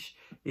beige.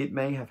 It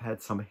may have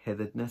had some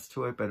heatheredness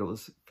to it, but it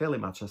was fairly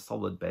much a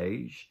solid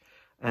beige.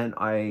 And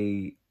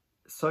I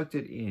soaked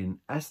it in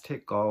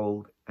Aztec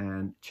Gold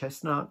and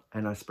Chestnut,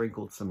 and I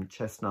sprinkled some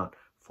Chestnut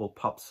for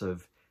pops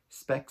of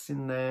specks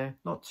in there.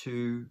 Not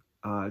too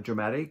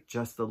dramatic,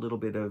 just a little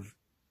bit of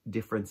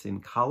difference in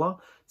color,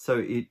 so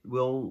it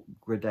will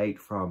gradate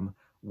from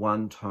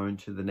one tone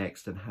to the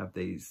next and have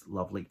these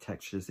lovely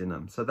textures in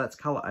them. So that's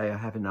color A. I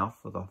have enough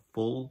for the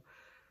full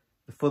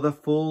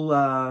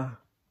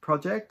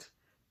project.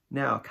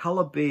 Now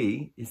color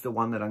B is the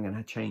one that I'm going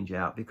to change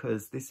out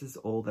because this is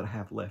all that I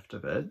have left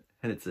of it,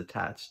 and it's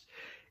attached.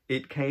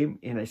 It came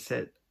in a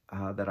set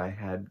that I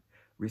had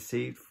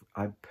received.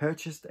 I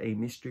purchased a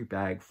mystery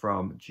bag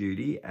from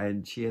Judy,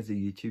 and she has a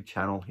YouTube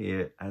channel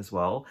here as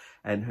well,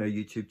 and her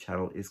YouTube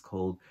channel is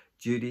called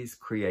Judy's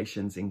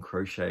Creations in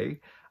Crochet.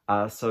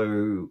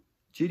 So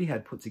Judy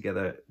had put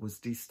together, was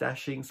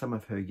destashing some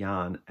of her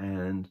yarn,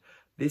 and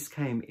this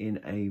came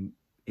in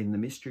the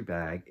mystery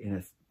bag in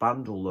a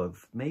bundle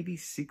of maybe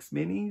 6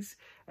 minis,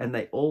 and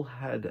they all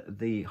had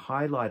the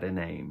highlighter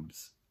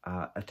names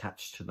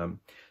attached to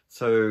them.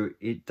 So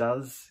it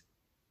does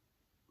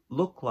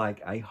look like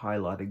a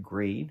highlighted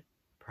green.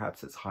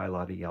 Perhaps it's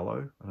highlighter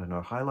yellow. I don't know.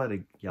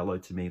 Highlighted yellow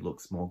to me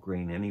looks more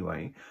green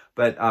anyway.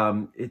 But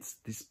it's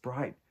this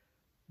bright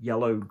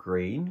yellow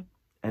green,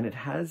 and it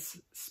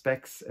has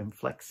specks and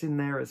flecks in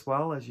there as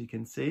well, as you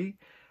can see.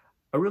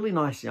 A really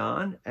nice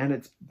yarn, and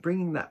it's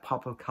bringing that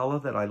pop of color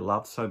that I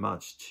love so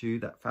much to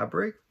that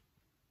fabric.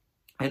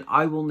 And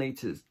I will need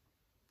to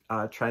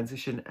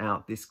transition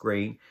out this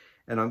green,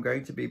 and I'm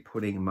going to be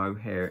putting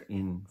mohair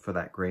in for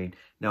that green.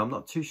 Now, I'm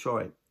not too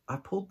sure. I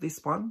pulled this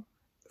one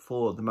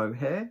for the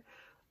mohair,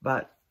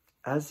 but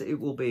as it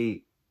will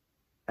be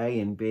A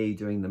and B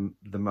doing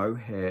the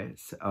mohair,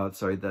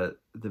 sorry, the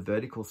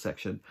vertical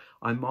section,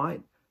 I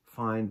might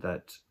find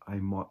that I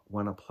might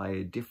want to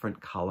play a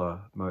different color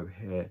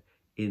mohair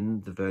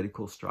in the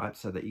vertical stripe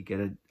so that you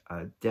get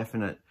a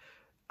definite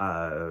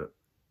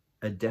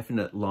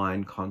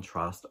line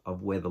contrast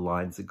of where the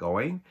lines are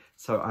going.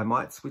 So I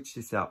might switch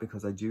this out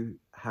because I do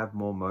have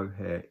more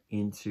mohair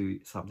into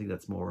something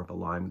that's more of a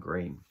lime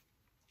green.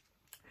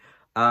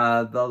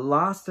 The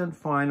last and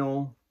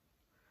final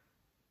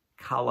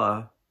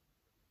color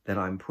that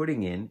I'm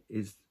putting in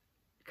is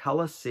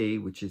color C,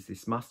 which is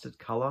this mustard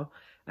color,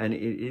 and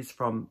it is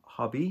from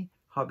Hobby.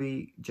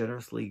 Hobby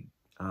generously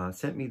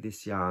sent me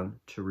this yarn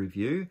to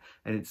review,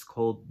 and it's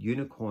called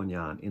Unicorn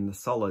Yarn in the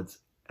solids,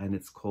 and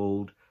it's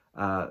called,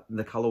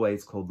 the colorway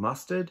is called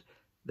Mustard.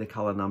 The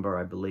color number,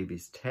 I believe,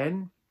 is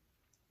 10.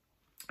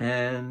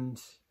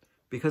 And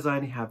because I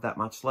only have that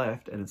much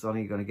left, and it's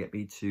only going to get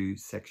me to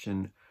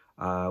section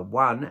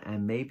 1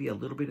 and maybe a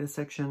little bit of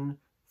section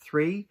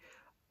 3,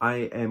 I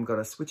am going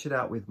to switch it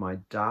out with my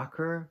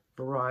darker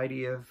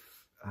variety of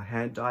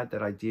hand dyed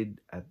that I did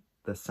at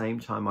the same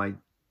time I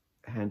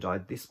hand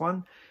dyed this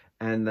one,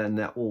 and then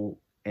that will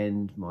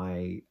end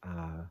my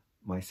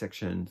my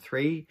section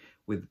 3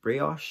 with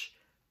brioche,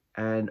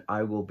 and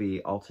I will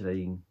be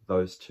alternating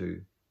those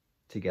two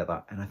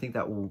together, and I think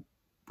that will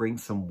bring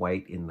some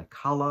weight in the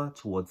color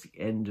towards the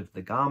end of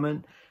the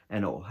garment,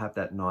 and it will have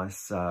that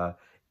nice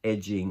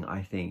edging,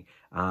 I think.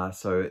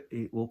 So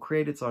it will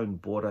create its own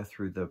border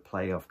through the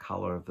play of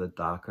color of the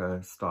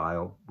darker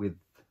style with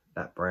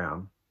that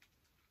brown.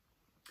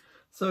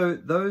 So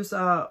those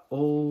are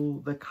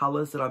all the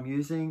colors that I'm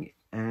using,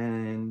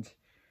 and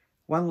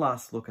one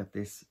last look at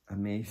this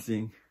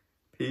amazing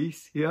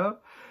piece here.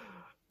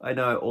 I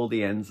know all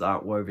the ends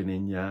aren't woven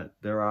in yet.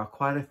 There are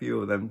quite a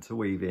few of them to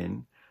weave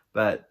in,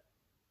 but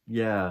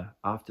yeah,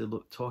 after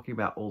talking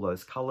about all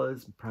those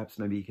colors, perhaps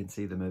maybe you can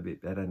see them a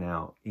bit better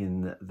now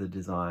in the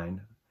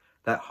design.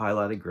 That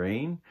highlighter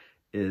green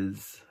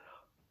is,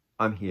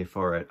 I'm here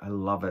for it. I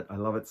love it. I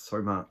love it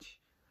so much.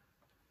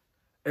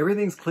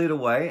 everything's cleared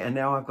away, and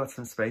now I've got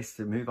some space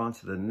to move on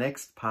to the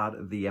next part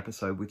of the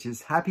episode, which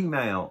is Happy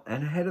Mail.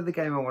 And ahead of the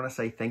game, I want to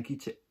say thank you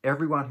to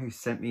everyone who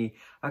sent me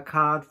a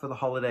card for the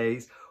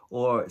holidays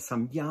or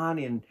some yarn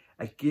in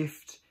a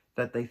gift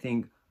that they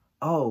think,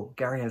 oh,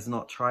 Gary has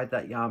not tried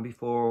that yarn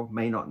before,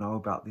 may not know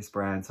about this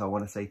brand, so I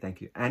want to say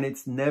thank you. And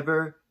it's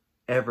never,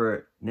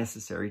 ever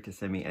necessary to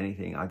send me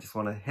anything. I just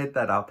want to head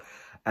that up.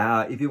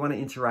 If you want to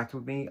interact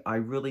with me, I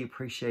really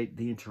appreciate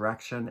the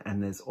interaction,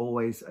 and there's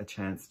always a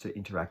chance to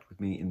interact with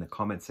me in the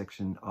comment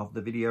section of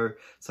the video.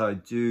 So I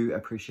do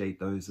appreciate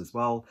those as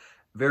well.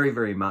 Very,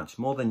 very much,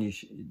 more than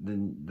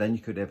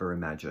you could ever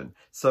imagine.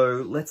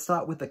 So let's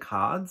start with the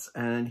cards,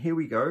 and here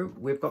we go.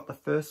 We've got the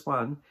first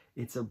one.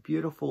 It's a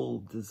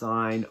beautiful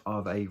design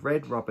of a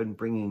red robin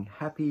bringing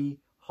happy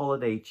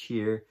holiday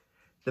cheer.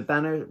 The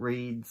banner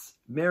reads,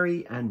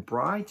 Merry and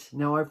Bright.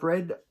 Now, I've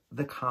read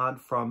the card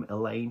from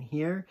Elaine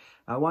here.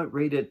 I won't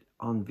read it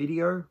on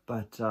video,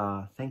 but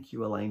thank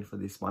you, Elaine, for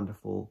this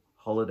wonderful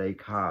holiday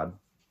card.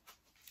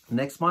 The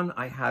next one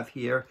I have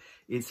here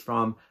is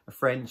from a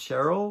friend,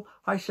 Cheryl.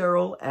 Hi,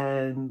 Cheryl,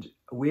 and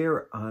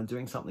we're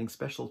doing something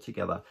special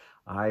together.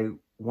 I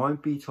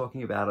won't be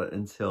talking about it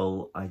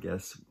until, I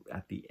guess,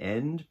 at the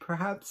end,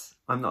 perhaps.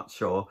 I'm not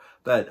sure.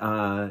 But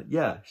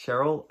yeah,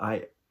 Cheryl,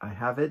 I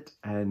have it,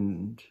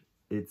 and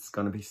it's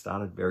going to be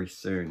started very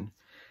soon.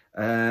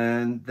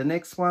 And the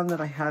next one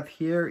that I have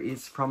here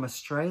is from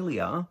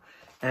Australia,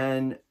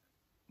 and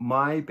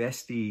my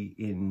bestie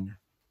in,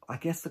 I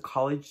guess, the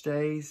college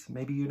days,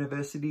 maybe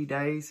university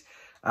days,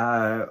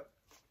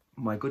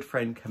 my good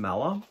friend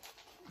Camilla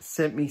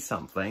sent me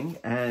something,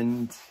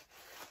 and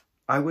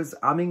I was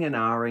umming and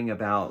ahhing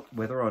about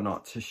whether or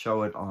not to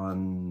show it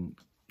on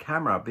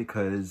camera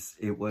because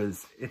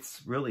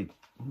it's really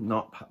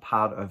not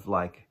part of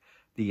like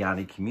the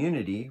yarny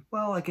community.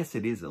 Well, I guess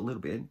it is a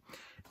little bit.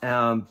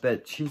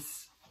 But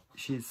she's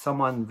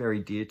someone very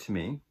dear to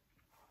me,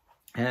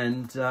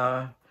 and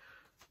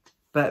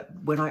but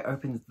when I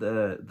opened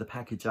the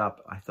package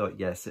up, I thought,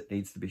 yes, it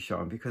needs to be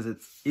shown because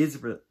it is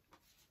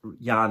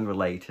yarn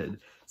related.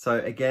 So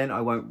again,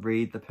 I won't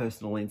read the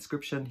personal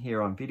inscription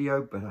here on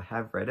video, but I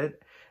have read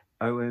it.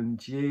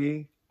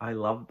 OMG, I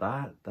love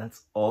that.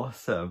 That's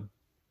awesome.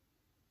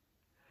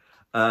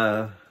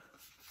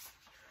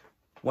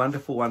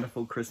 Wonderful,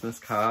 wonderful Christmas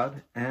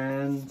card,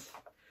 and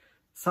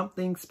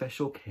something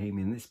special came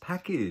in this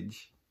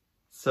package.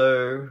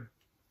 So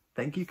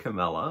thank you,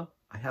 Camilla.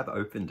 I have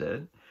opened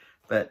it,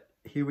 but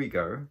here we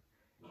go.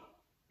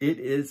 It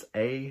is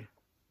a,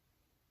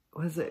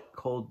 what is it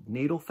called?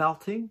 Needle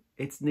felting?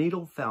 It's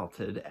needle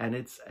felted, and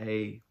it's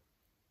a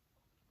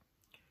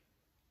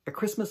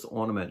Christmas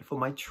ornament for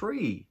my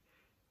tree.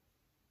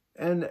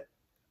 And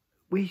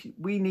we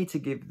need to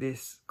give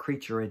this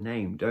creature a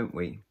name, don't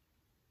we?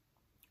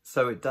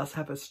 So it does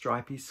have a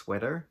stripy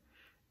sweater,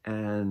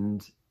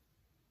 and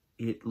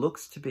it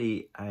looks to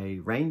be a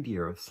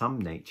reindeer of some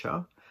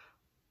nature,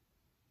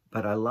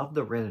 but I love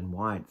the red and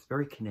white. It's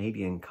very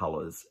Canadian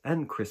colors,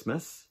 and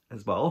Christmas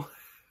as well.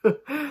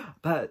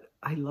 But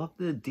I love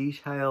the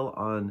detail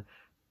on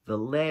the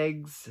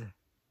legs,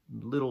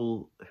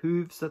 little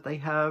hooves that they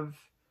have,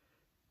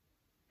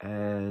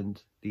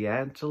 and the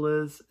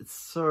antlers. It's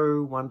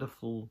so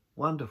wonderful,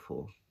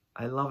 wonderful.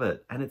 I love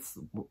it. And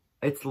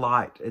it's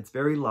light. It's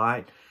very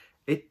light.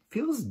 It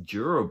feels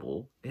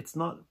durable. It's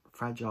not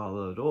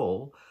fragile at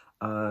all.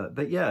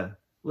 But yeah,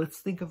 let's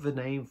think of a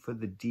name for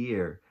the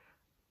deer.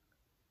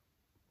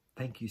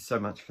 Thank you so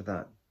much for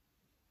that.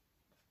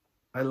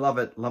 I love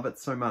it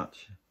so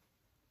much.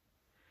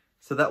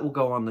 So that will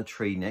go on the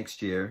tree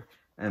next year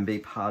and be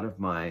part of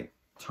my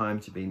time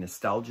to be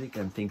nostalgic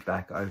and think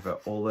back over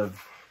all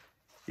of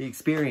the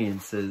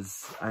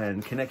experiences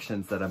and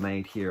connections that are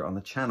made here on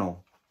the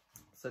channel.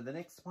 So the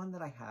next one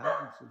that I have,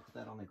 I'm just gonna put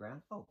that on the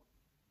ground. Oh,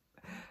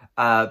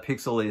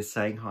 Pixel is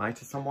saying hi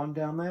to someone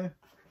down there.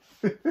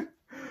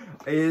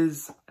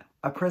 Is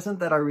a present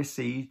that I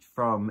received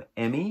from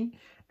Emmy,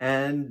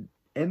 and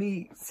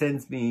Emmy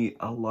sends me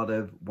a lot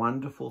of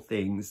wonderful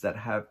things that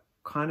have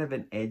kind of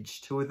an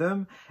edge to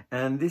them,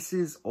 and this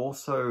is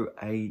also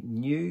a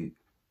new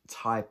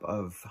type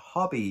of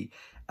hobby.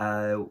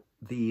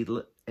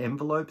 The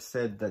envelope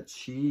said that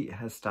she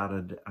has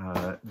started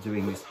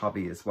doing this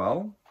hobby as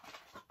well.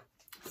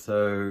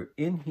 So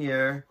in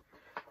here,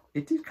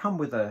 it did come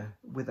with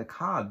a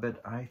card,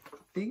 but I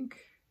think,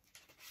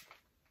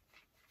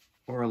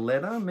 or a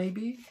letter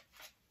maybe.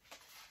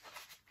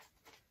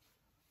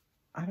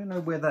 I don't know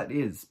where that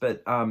is,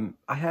 but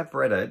I have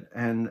read it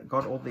and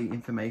got all the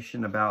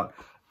information about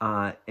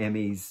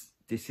Emmy's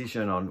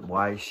decision on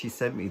why she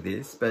sent me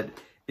this, but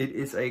it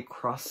is a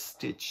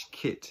cross-stitch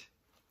kit.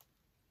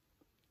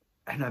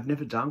 And I've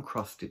never done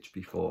cross-stitch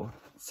before.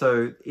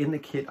 So in the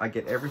kit, I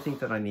get everything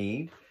that I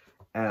need.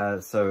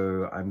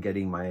 So I'm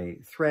getting my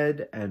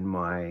thread and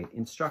my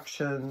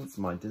instructions,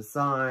 my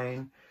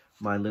design,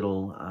 my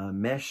little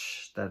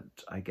mesh that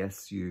I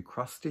guess you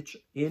cross-stitch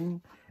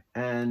in,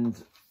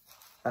 and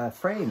a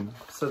frame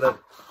so that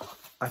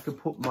I could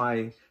put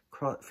my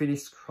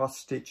finished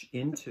cross-stitch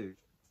into.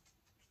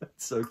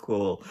 That's so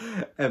cool.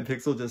 And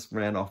Pixel just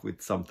ran off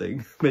with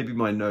something, maybe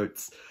my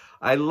notes.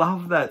 I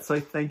love that. So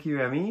thank you,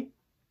 Emmy.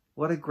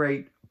 What a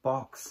great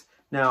box.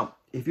 Now,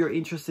 if you're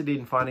interested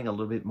in finding a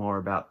little bit more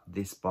about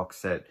this box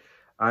set,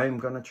 I'm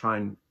going to try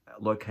and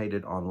locate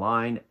it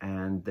online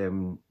and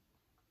then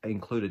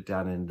include it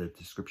down in the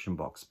description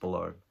box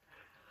below.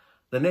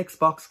 The next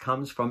box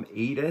comes from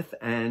Edith,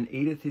 and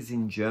Edith is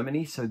in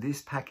Germany, so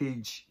this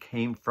package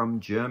came from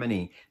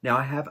Germany. Now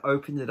I have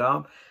opened it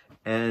up,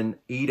 and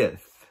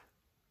Edith,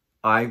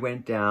 I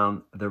went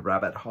down the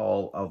rabbit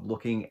hole of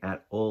looking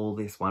at all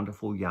this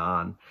wonderful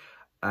yarn,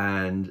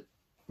 and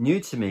new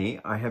to me,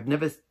 I have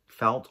never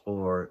felt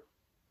or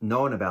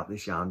known about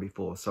this yarn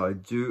before, so I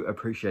do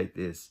appreciate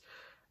this.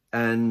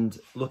 And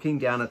looking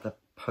down at the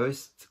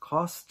post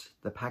cost,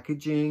 the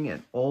packaging,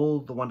 and all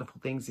the wonderful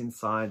things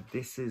inside,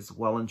 this is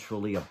well and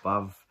truly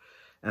above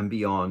and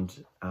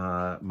beyond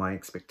my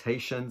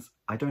expectations.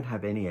 I don't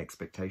have any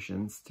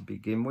expectations to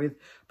begin with,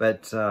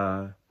 but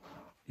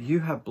you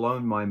have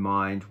blown my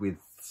mind with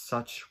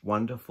such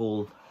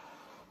wonderful,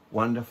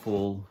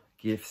 wonderful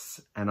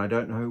gifts, and I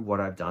don't know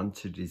what I've done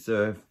to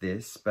deserve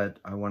this, but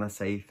I want to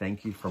say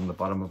thank you from the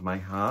bottom of my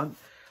heart.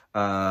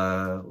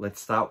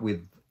 Let's start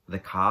with the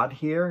card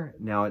here.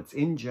 Now it's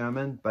in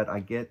German, but I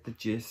get the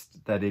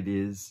gist that it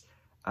is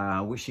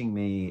wishing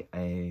me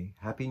a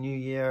happy new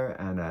year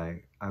and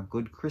a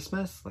good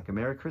Christmas, like a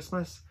Merry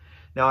Christmas.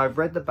 Now I've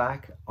read the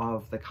back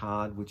of the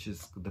card, which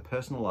is the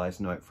personalized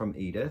note from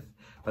Edith,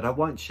 but I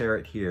won't share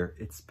it here.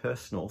 It's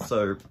personal,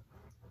 so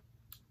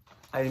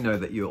I know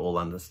that you all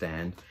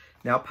understand.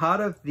 Now part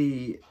of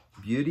the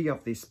beauty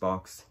of this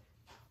box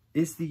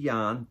is the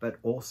yarn, but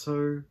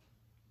also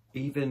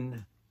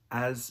even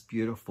as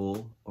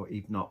beautiful, or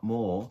if not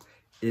more,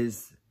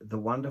 is the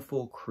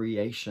wonderful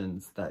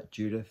creations that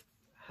Edith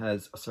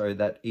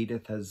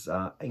has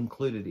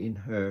included in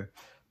her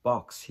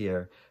box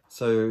here.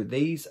 So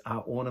these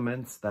are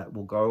ornaments that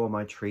will go on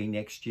my tree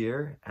next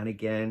year. And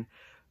again,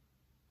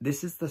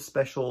 this is the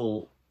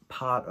special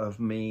part of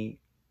me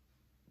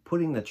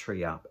putting the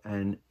tree up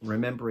and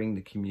remembering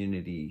the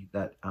community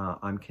that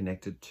I'm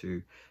connected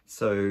to.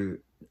 So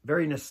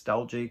very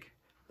nostalgic,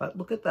 but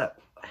look at that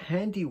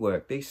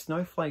handiwork, these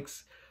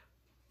snowflakes.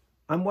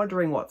 I'm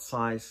wondering what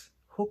size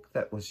hook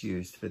that was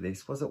used for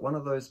this. Was it one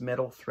of those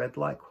metal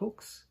thread-like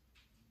hooks?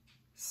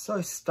 So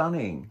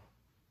stunning.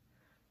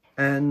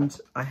 And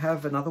I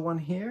have another one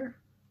here.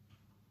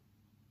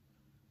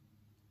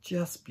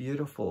 Just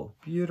beautiful,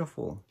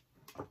 beautiful.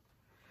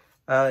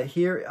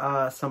 Here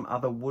are some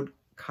other wood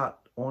cut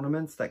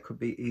ornaments that could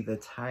be either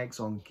tags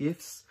on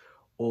gifts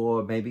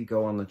or maybe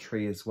go on the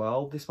tree as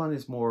well. This one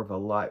is more of a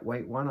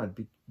lightweight one. I'd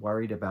be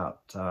worried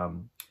about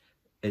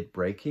it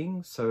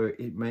breaking, so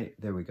it may,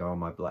 there we go, on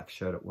my black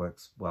shirt it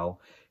works well.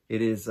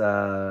 It is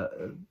a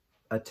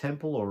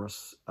temple or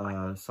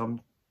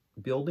some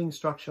building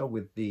structure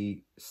with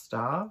the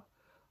star,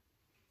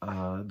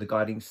 the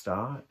guiding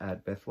star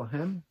at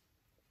Bethlehem.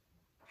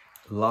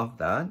 Love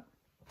that.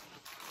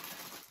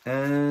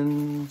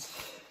 And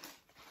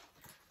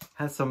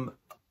has some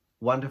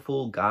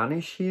wonderful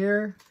garnish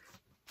here.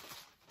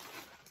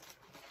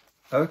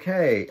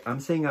 Okay, I'm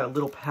seeing a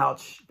little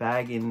pouch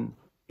bag in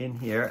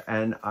here,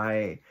 and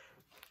I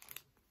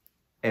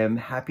am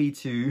happy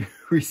to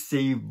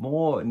receive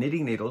more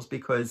knitting needles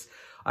because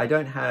I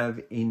don't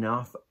have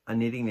enough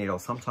knitting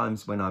needles.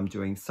 Sometimes when I'm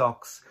doing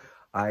socks,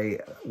 I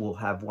will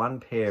have one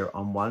pair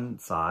on one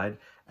side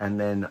and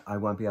then I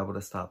won't be able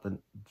to start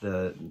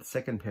the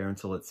second pair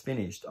until it's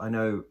finished. I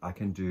know I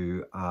can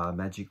do a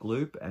magic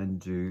loop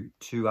and do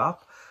 2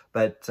 up,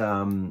 but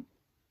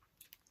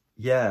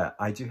yeah,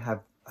 I do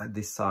have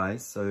this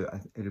size, so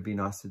it'd be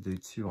nice to do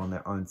 2 on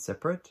their own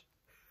separate.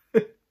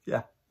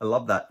 Yeah, I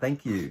love that.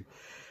 Thank you.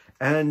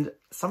 And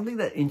something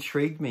that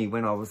intrigued me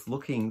when I was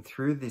looking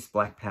through this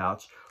black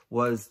pouch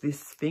was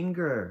this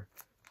finger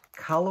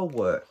color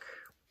work.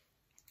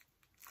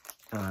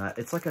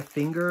 It's like a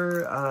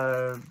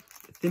finger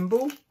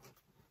thimble,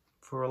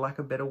 for lack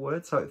of a better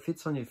word. So it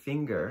fits on your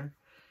finger.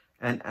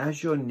 And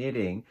as you're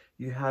knitting,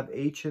 you have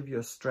each of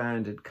your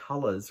stranded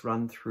colors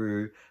run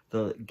through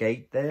the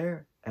gate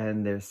there,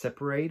 and they're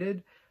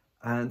separated.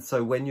 And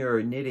so when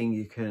you're knitting,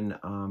 you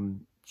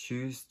can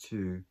choose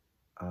to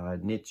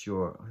knit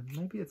your,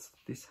 maybe it's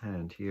this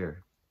hand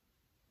here.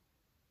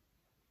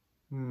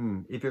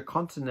 If you're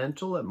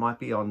continental, it might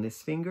be on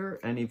this finger,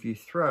 and if you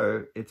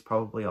throw, it's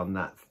probably on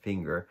that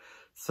finger.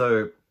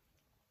 So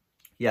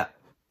yeah,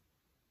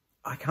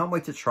 I can't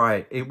wait to try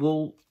it. It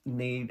will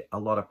need a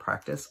lot of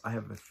practice, I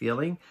have a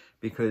feeling,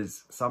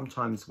 because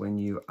sometimes when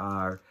you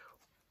are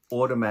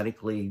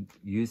automatically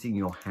using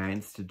your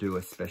hands to do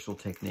a special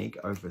technique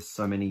over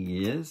so many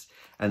years,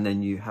 and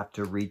then you have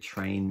to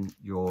retrain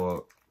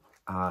your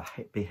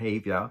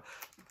behavior,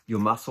 your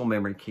muscle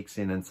memory kicks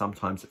in, and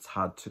sometimes it's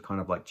hard to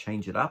kind of like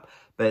change it up.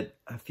 But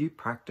a few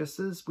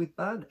practices with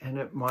that, and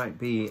it might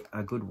be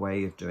a good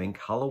way of doing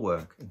color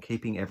work and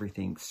keeping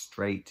everything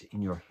straight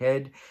in your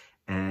head,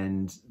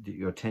 and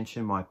your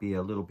tension might be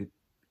a little bit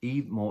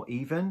more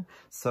even.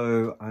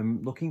 So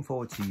I'm looking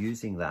forward to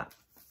using that.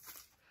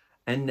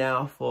 And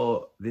now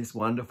for this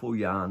wonderful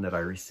yarn that I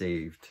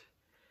received.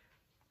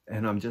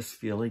 And I'm just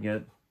feeling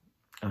it.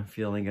 I'm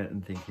feeling it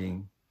and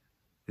thinking,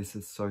 this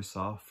is so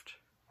soft.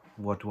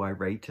 What do I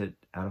rate it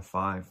out of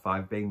 5?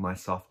 5 being my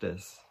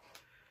softest.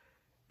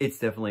 It's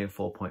definitely a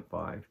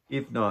 4.5.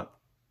 If not,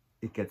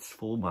 it gets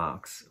full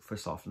marks for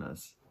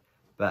softness.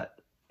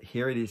 But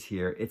here it is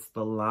here. It's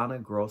the Lana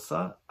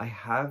Grossa. I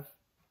have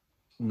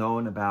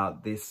known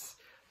about this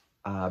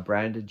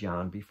branded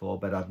yarn before,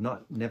 but I've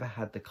never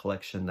had the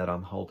collection that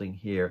I'm holding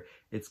here.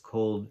 It's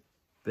called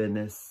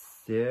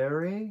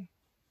Benessere.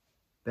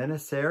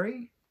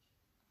 I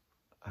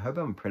hope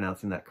I'm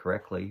pronouncing that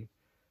correctly.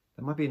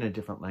 That might be in a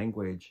different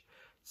language.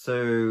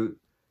 So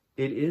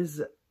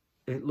it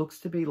looks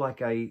to be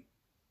like a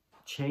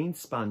chain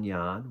spun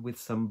yarn with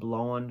some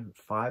blown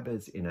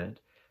fibers in it.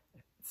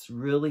 It's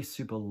really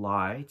super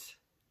light,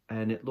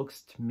 and it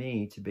looks to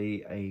me to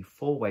be a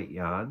 4-weight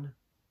yarn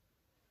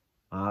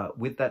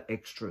with that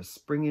extra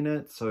spring in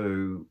it.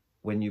 So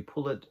when you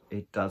pull it,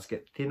 it does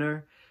get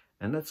thinner.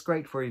 And that's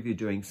great for if you're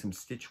doing some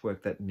stitch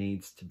work that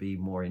needs to be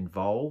more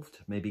involved,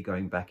 maybe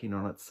going back in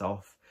on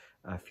itself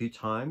a few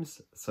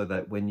times so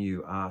that when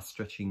you are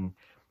stretching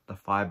the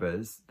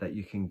fibers that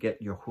you can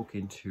get your hook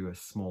into a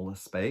smaller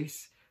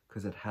space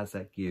because it has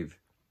that give.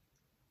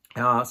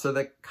 So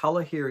the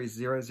color here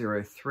is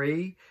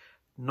 003,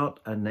 not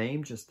a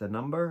name, just a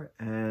number,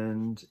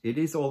 and it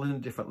is all in a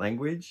different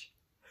language.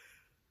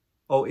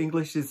 Oh,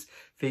 English is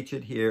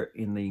featured here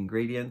in the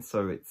ingredients.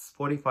 So it's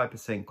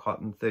 45%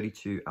 cotton,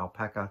 32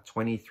 alpaca,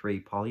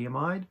 23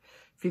 polyamide,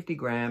 50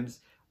 grams,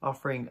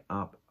 offering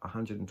up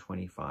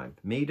 125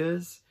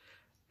 meters.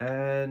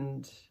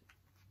 And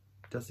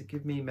does it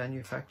give me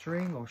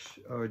manufacturing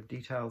or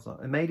details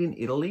on it? Made in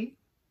Italy.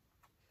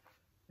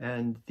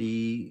 And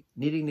the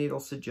knitting needle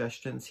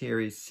suggestions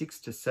here is 6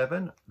 to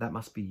 7. That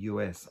must be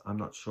US. I'm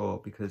not sure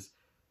because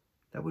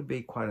that would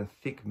be quite a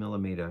thick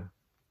millimeter.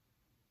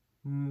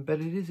 But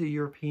it is a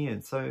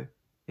European, so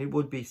it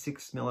would be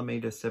 6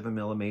 millimeter, 7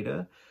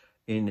 millimeter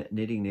in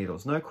knitting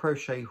needles. No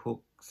crochet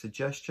hook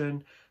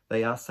suggestion.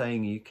 They are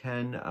saying you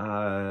can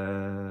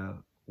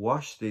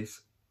wash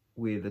this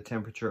with a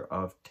temperature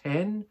of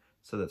 10,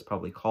 so that's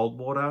probably cold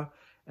water,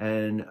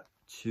 and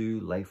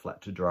to lay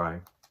flat to dry.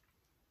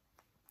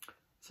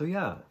 So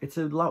yeah, it's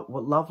a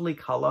lovely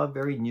color,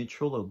 very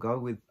neutral. It'll go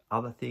with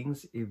other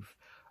things if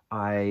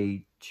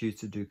I choose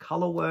to do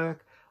color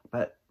work,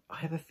 but I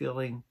have a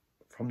feeling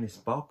from this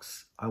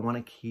box, I want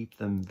to keep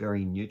them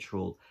very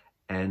neutral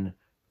and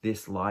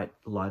this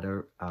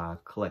lighter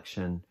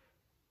collection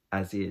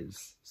as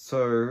is.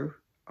 So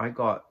I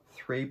got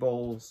 3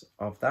 balls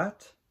of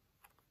that.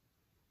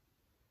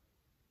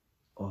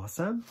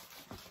 Awesome.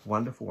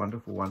 Wonderful,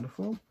 wonderful,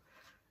 wonderful.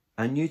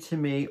 And new to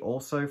me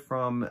also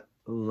from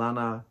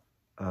Lana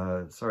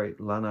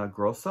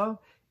Grossa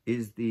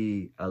is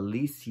the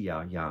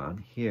Alicia yarn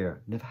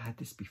here. Never had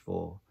this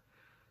before.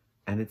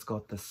 And it's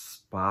got the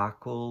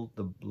sparkle,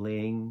 the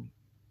bling.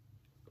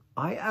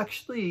 I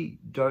actually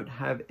don't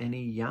have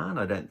any yarn,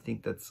 I don't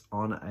think, that's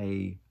on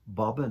a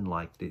bobbin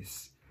like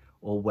this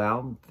or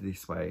wound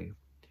this way.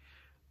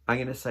 I'm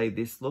going to say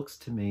this looks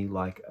to me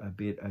like a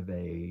bit of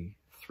a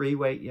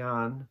 3-weight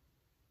yarn,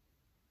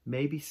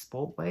 maybe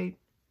sport weight,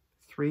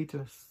 3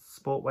 to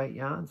sport weight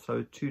yarn,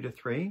 so 2 to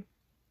 3.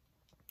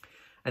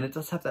 And it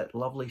does have that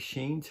lovely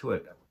sheen to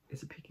it.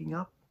 Is it picking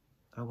up?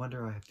 I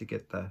wonder, I have to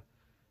get the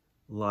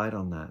light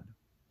on that,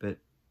 but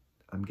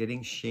I'm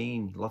getting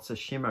sheen, lots of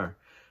shimmer.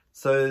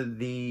 So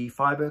the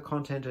fiber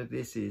content of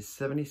this is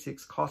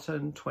 76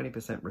 cotton,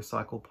 20%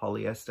 recycled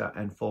polyester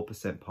and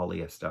 4%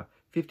 polyester.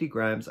 50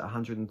 grams,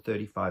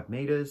 135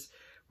 meters,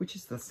 which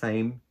is the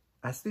same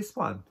as this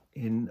one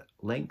in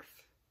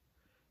length.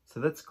 So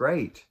that's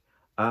great.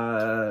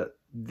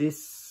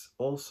 This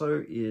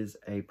also is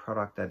a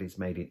product that is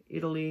made in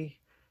Italy,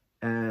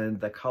 and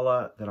the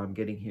color that I'm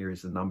getting here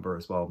is the number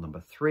as well,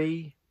 number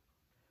 3.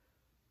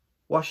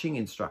 Washing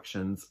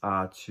instructions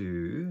are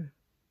to,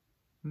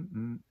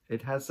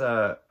 it has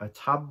a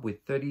tub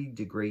with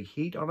 30-degree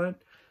heat on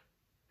it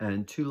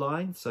and 2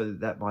 lines, so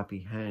that might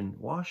be hand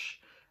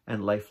wash,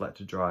 and lay flat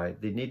to dry.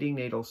 The knitting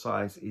needle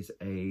size is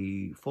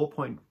a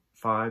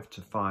 4.5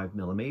 to 5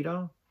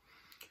 millimeter.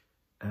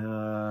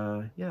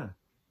 Yeah,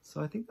 so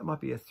I think that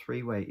might be a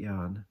 3-weight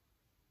yarn.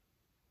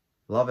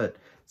 Love it.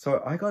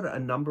 So I got a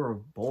number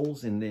of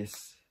balls in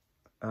this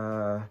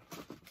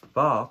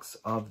box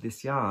of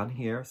this yarn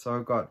here. So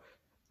I've got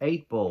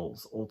 8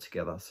 balls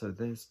altogether. So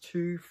there's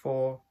 2,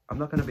 4. I'm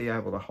not going to be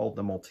able to hold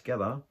them all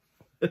together.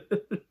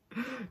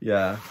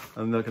 Yeah,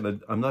 I'm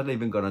not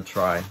even going to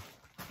try.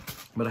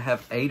 But I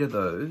have 8 of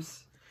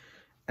those.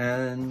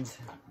 And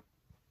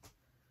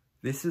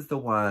this is the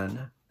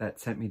one that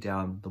sent me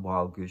down the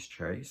wild goose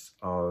chase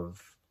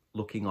of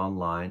looking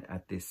online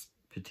at this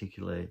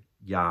particular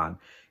yarn.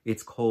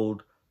 It's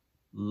called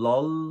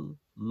Lolo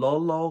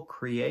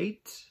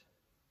Create.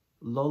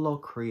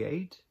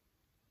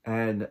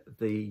 And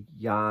the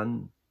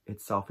yarn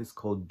itself is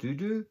called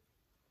Dudu.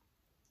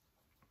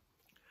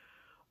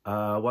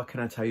 What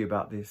can I tell you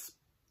about this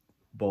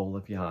ball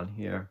of yarn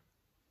here?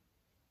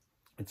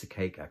 It's a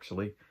cake,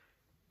 actually.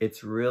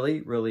 It's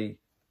really, really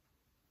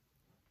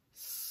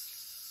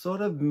sort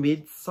of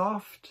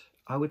mid-soft.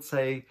 I would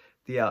say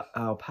the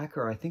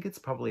alpaca, I think it's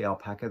probably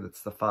alpaca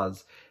that's the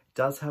fuzz,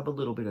 does have a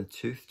little bit of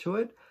tooth to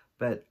it,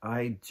 but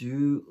I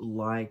do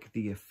like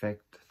the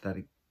effect that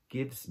it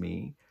gives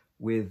me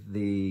with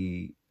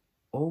the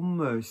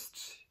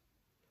almost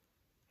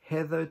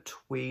heather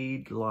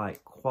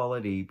tweed-like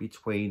quality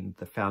between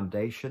the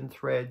foundation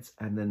threads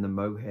and then the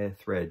mohair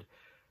thread.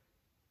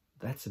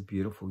 That's a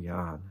beautiful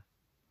yarn.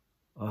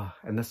 Oh,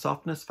 and the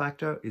softness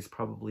factor is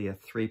probably a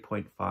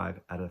 3.5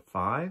 out of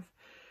 5.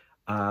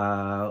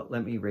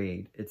 Let me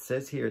read. It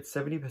says here it's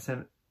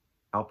 70%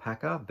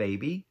 alpaca,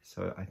 baby.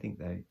 So I think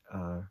they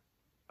are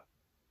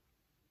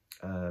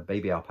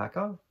baby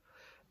alpaca.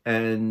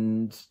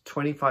 And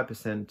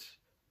 25%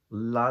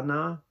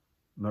 lana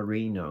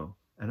merino.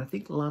 And I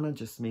think lana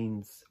just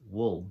means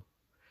wool,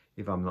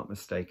 if I'm not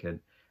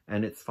mistaken.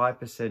 And it's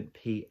 5%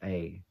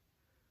 PA.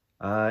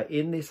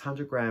 In this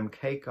 100-gram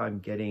cake, I'm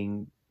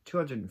getting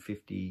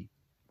 250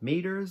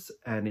 meters,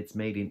 and it's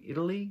made in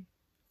Italy.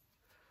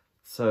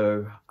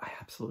 So I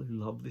absolutely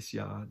love this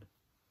yarn.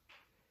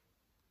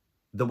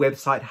 The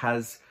website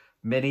has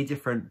many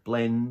different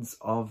blends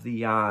of the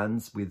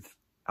yarns with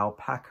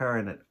alpaca,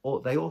 and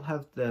they all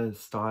have the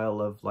style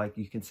of, like,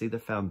 you can see the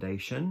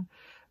foundation,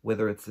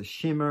 whether it's a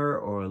shimmer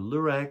or a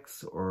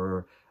lurex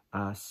or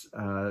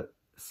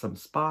some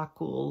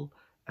sparkle,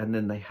 and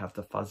then they have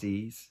the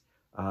fuzzies.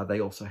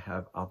 They also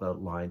have other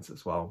lines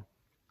as well,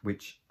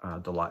 which are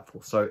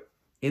delightful. So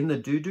in the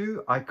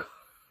doo-doo, I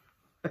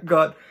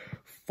got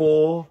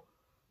four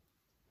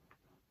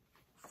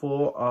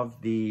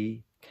of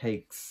the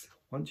cakes.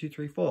 1, 2,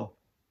 3, 4.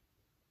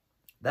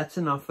 That's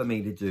enough for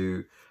me to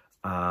do,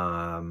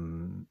 let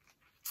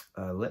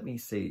me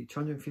see,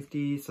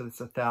 250, so that's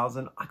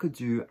 1,000. I could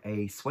do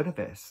a sweater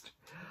vest.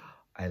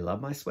 I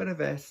love my sweater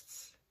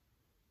vests.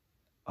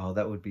 Oh,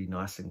 that would be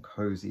nice and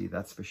cozy,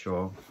 that's for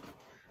sure.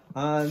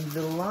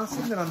 The last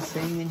thing that I'm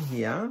seeing in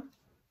here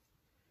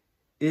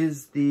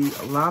is the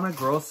Lana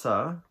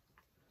Grossa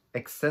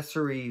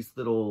accessories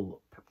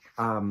little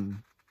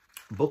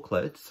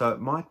booklet. So it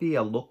might be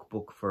a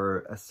lookbook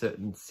for a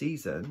certain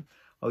season.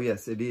 Oh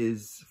yes, it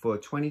is for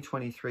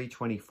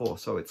 2023-24.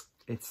 So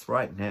it's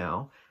right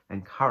now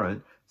and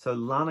current. So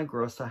Lana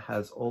Grossa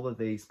has all of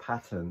these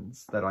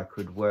patterns that I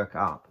could work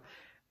up.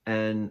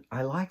 And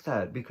I like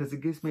that because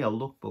it gives me a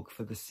lookbook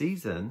for the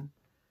season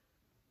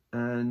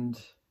and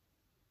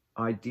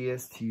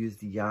ideas to use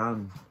the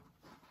yarn.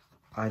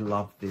 I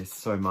love this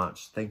so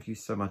much. Thank you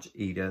so much,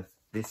 Edith.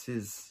 This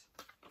is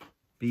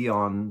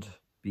beyond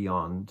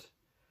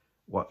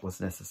what was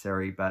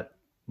necessary, but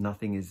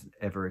nothing is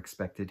ever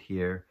expected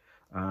here.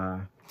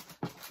 I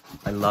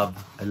love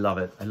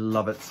it. I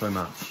love it so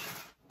much.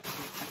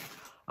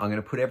 I'm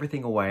going to put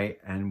everything away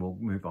and we'll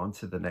move on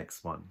to the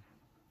next one.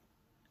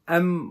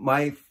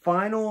 My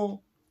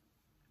final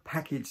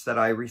package that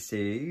I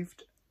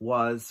received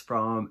was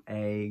from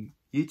a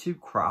YouTube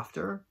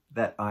crafter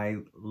that I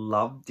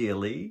love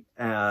dearly.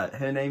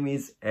 Her name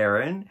is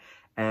Erin,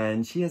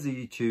 and she has a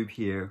YouTube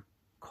here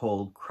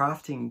called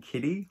Crafting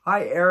Kitty.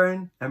 Hi,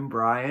 Erin and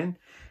Brian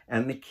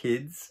and the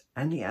kids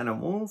and the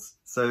animals.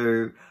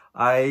 So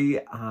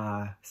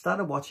I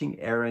started watching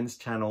Erin's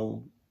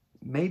channel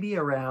maybe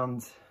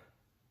around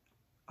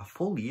a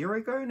full year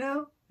ago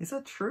now. Is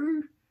that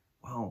true?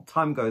 Wow,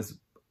 time goes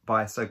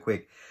by so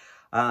quick.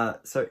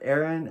 So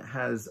Erin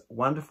has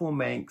wonderful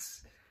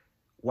makes,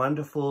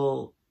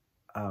 wonderful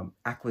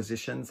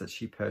acquisitions that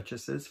she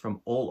purchases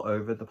from all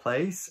over the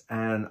place,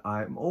 and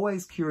I'm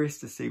always curious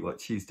to see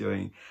what she's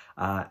doing.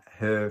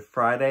 Her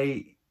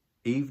Friday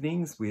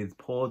evenings with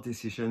Poor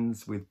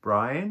Decisions with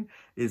Brian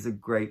is a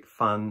great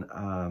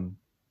fun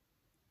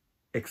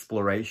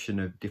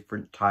exploration of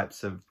different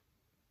types of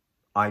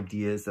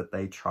ideas that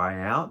they try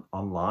out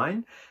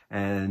online,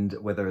 and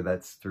whether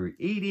that's through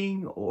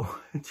eating or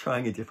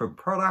trying a different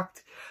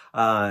product,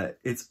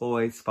 it's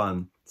always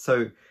fun.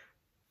 So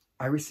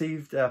I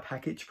received a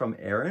package from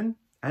Erin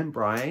and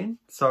Brian,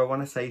 so I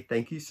want to say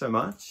thank you so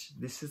much.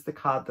 This is the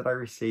card that I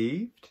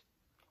received.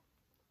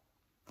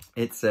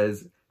 It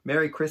says,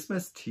 Merry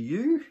Christmas to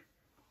you.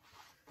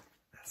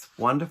 That's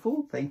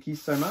wonderful. Thank you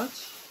so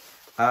much.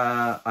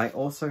 I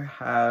also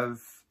have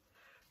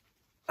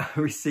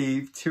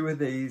received 2 of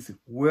these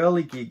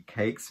whirligig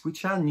cakes,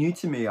 which are new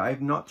to me.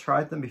 I've not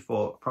tried them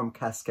before, from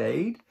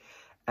Cascade.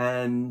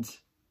 And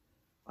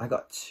I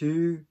got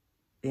 2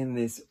 in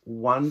this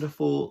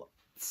wonderful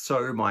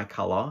So My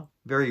color,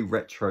 very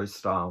retro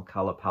style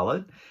color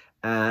palette,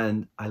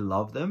 and I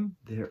love them.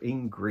 They're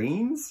in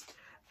greens.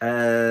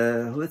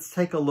 Let's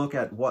take a look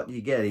at what you're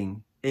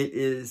getting. It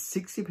is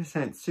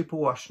 60%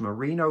 superwash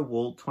merino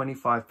wool,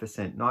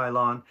 25%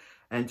 nylon,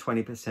 and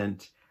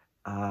 20%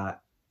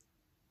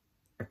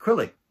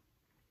 acrylic.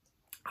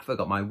 I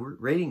forgot my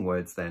reading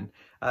words then.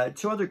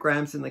 200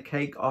 grams in the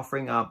cake,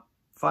 offering up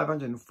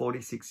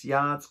 546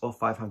 yards or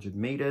 500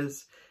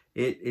 meters.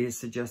 It is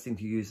suggesting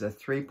to use a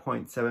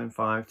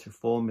 3.75 to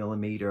 4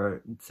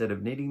 millimeter set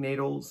of knitting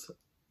needles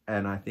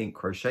and I think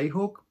crochet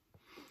hook.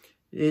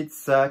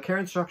 It's care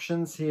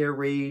instructions here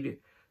read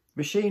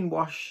machine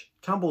wash,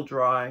 tumble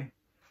dry.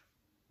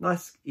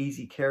 Nice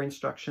easy care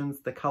instructions.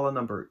 The color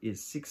number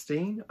is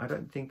 16. I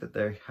don't think that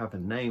they have a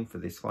name for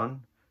this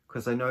one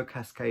because I know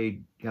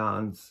Cascade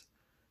yarns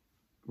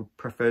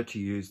prefer to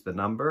use the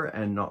number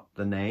and not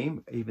the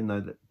name, even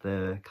though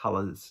the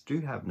colors do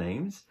have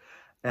names.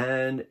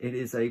 And it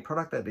is a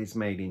product that is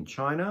made in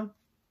China.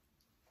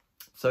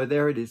 So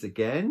there it is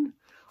again.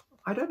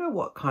 I don't know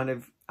what kind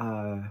of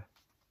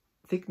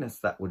thickness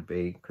that would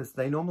be because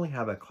they normally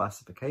have a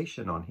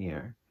classification on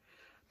here.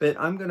 But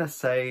I'm going to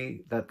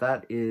say that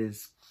that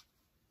is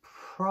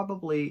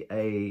probably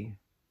a,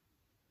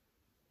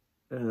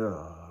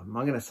 I'm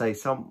going to say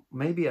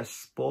maybe a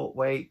sport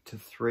weight to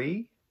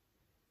 3.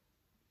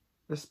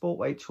 The sport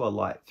weight to a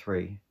light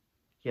 3.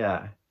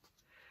 Yeah.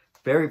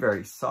 Very,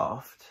 very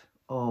soft.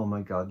 Oh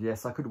my God.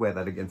 Yes, I could wear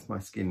that against my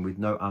skin with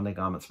no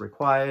undergarments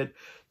required.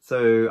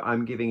 So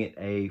I'm giving it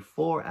a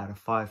 4 out of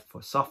 5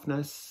 for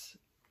softness.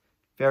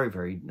 Very,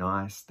 very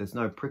nice. There's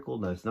no prickle,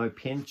 there's no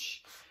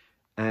pinch.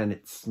 And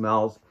it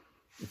smells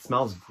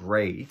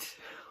great.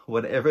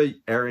 Whatever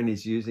Erin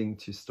is using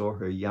to store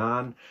her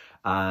yarn,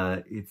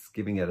 it's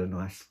giving it a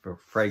nice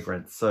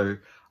fragrance. So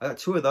I got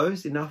 2 of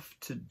those, enough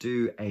to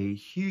do a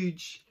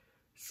huge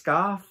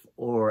scarf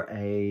or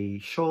a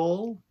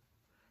shawl,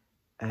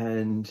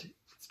 and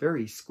it's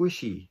very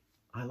squishy.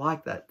 I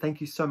like that.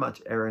 Thank you so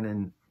much, Erin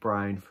and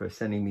Brian, for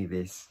sending me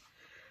this.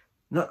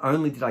 Not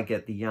only did I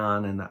get the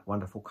yarn and that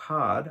wonderful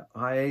card,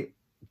 I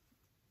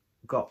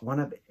got one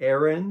of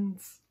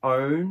Erin's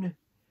own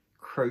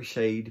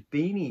crocheted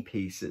beanie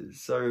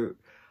pieces. So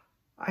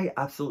I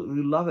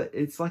absolutely love it.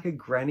 It's like a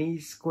granny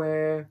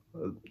square,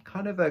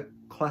 kind of a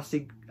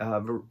classic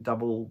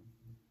double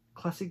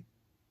crochet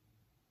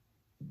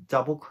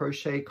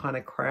kind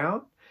of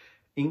crown,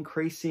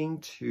 increasing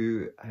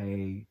to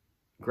a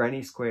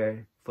granny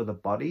square for the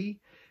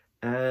body.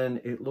 And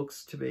it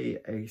looks to be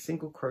a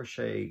single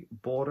crochet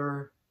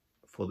border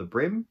for the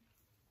brim.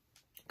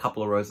 A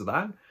couple of rows of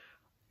that.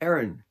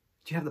 Erin,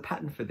 do you have the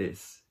pattern for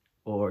this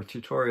or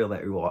tutorial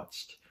that we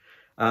watched?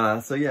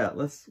 So yeah,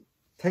 let's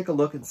take a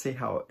look and see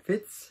how it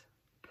fits.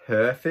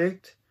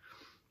 Perfect.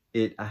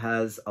 It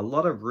has a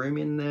lot of room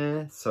in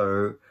there,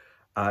 so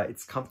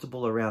it's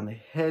comfortable around the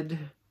head.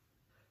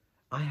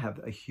 I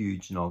have a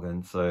huge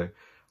noggin, so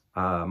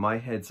my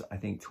head's, I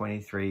think,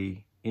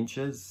 23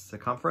 inches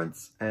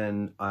circumference,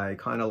 and I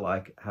kind of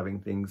like having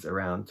things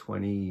around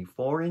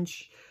 24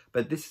 inch,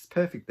 but this is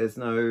perfect. There's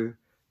no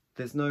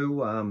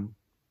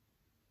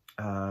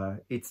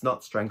it's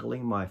not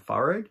strangling my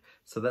forehead,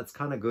 so that's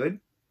kind of good.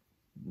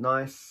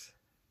 Nice,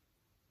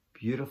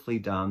 beautifully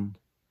done,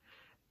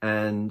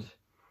 and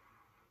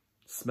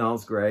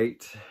smells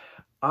great.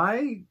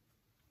 I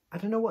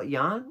don't know what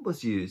yarn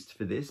was used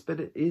for this, but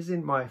it is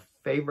in my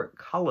favorite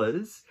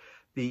colors,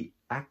 the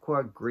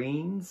aqua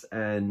greens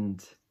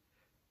and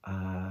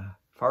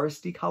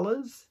foresty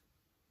colors.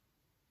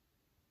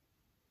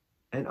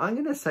 And I'm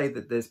going to say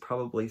that there's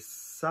probably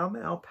some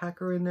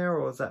alpaca in there,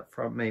 or is that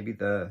from maybe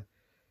the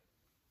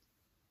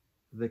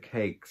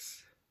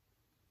cakes?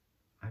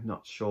 I'm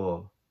not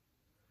sure.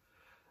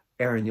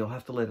 Erin, you'll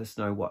have to let us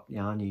know what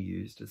yarn you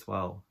used as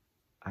well.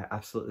 I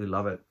absolutely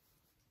love it.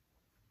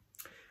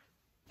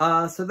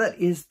 So that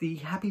is the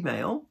happy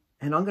mail,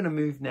 and I'm going to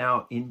move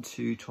now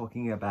into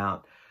talking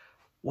about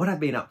what I've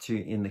been up to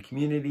in the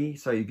community.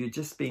 So if you've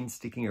just been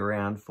sticking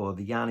around for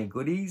the yarny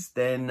goodies,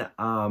 then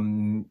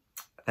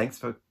thanks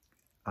for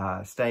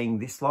staying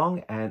this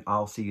long, and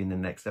I'll see you in the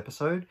next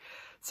episode.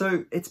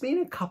 So it's been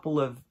a couple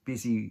of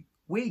busy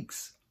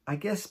weeks, I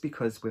guess,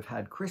 because we've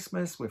had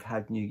Christmas, we've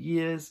had New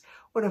Year's.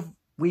 What have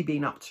we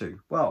been up to?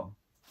 Well,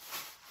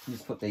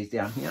 let's put these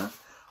down here.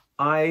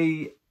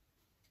 I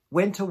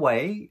went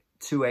away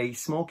to a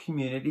small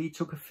community,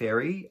 took a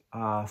ferry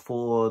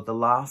for the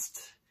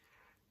last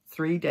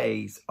 3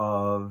 days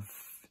of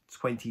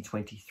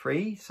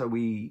 2023. So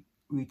we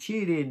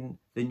cheered in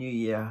the new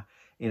year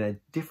in a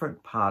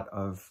different part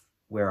of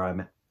where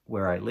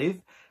I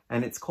live,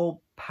 and it's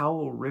called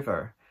Powell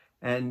River.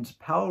 And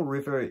Powell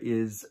River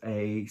is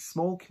a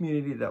small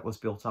community that was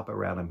built up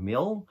around a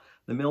mill.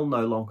 The mill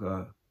no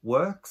longer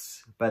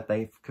works, but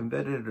they've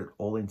converted it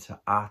all into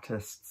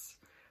artists'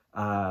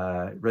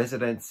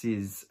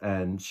 residences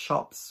and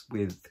shops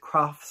with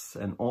crafts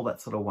and all that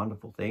sort of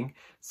wonderful thing.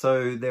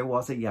 So there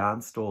was a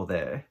yarn store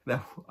there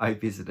that I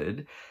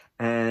visited,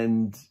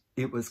 and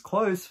it was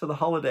closed for the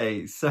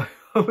holidays. So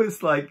I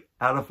was like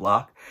out of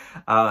luck.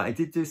 I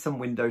did do some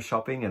window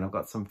shopping, and I've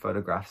got some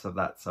photographs of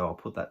that, so I'll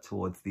put that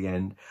towards the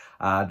end.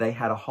 They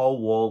had a whole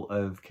wall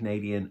of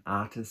Canadian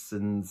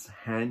artisans'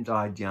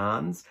 hand-dyed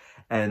yarns,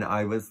 and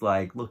I was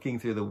like looking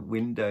through the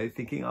window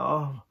thinking,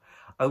 oh,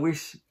 I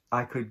wish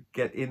I could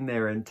get in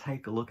there and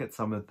take a look at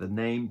some of the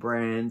name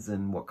brands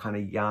and what kind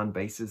of yarn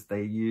bases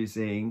they're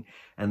using.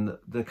 And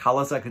the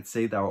colors I could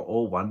see, they were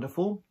all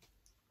wonderful,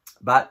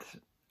 but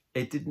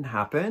it didn't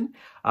happen.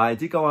 I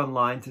did go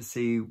online to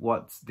see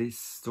what's this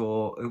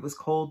store. It was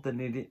called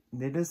the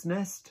Knitter's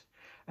Nest,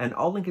 and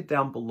I'll link it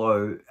down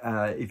below.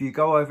 If you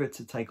go over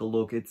to take a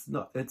look, it's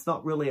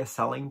not really a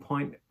selling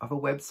point of a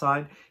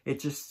website.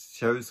 It just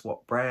shows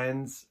what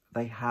brands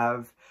they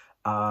have.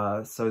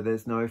 So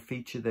there's no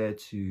feature there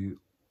to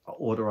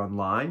order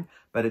online,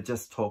 but it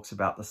just talks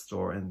about the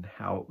store and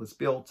how it was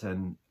built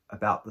and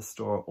about the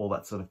store, all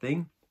that sort of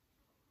thing.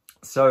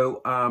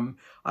 So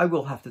I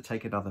will have to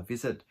take another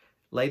visit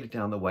later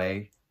down the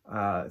way.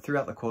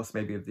 Throughout the course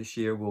maybe of this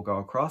year, we'll go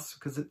across,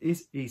 because it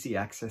is easy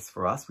access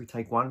for us. We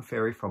take one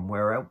ferry from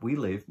where we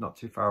live, not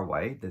too far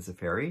away. There's a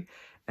ferry,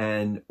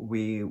 and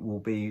we will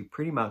be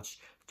pretty much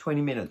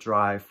 20-minute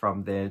drive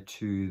from there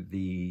to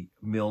the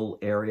mill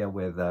area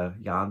where the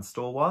yarn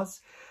store was.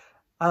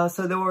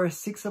 So there were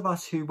 6 of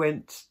us who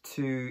went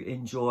to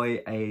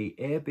enjoy a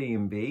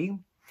Airbnb.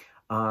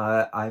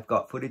 I've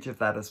got footage of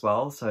that as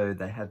well. So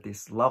they had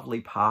this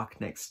lovely park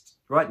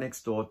right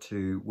next door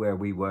to where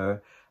we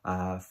were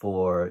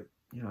for,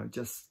 you know,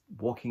 just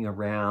walking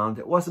around.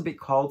 It was a bit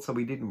cold, so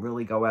we didn't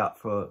really go out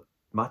for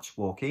much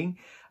walking.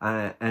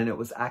 And it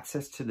was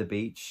access to the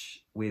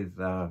beach with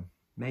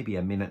maybe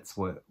a minute's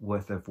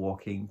worth of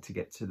walking to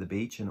get to the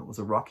beach. And it was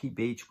a rocky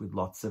beach with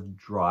lots of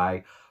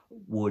dry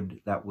wood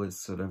that was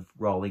sort of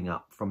rolling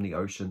up from the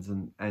oceans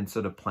and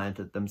sort of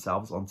planted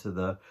themselves onto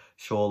the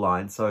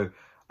shoreline. So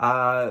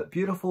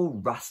beautiful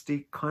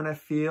rustic kind of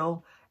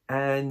feel.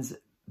 And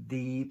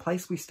the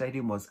place we stayed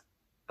in was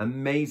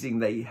amazing.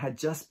 They had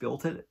just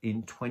built it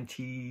in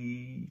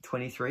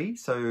 2023.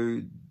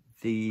 So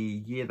the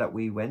year that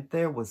we went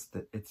there was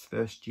its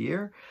first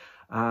year.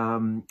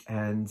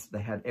 And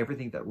they had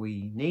everything that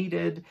we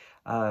needed.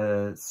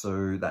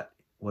 So that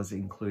was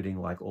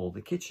including like all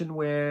the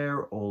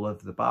kitchenware, all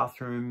of the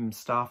bathroom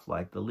stuff,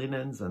 like the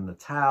linens and the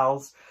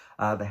towels.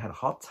 They had a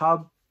hot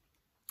tub,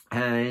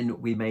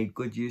 and we made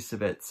good use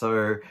of it.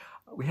 So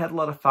we had a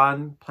lot of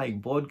fun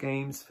playing board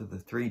games for the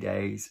 3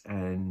 days,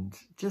 and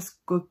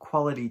just good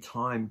quality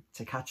time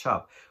to catch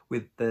up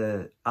with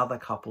the other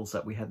couples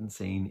that we hadn't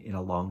seen in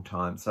a long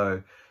time.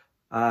 So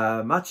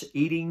much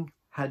eating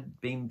had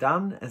been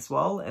done as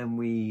well, and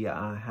we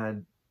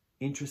had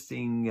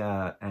interesting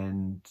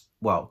and,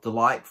 well,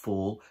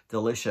 delightful,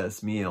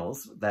 delicious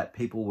meals that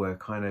people were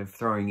kind of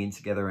throwing in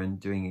together and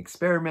doing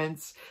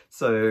experiments.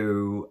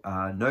 So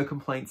no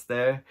complaints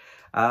there.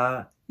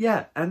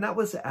 Yeah, and that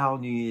was our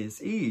New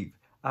Year's Eve.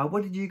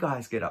 What did you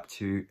guys get up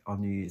to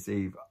on New Year's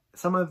Eve?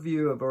 Some of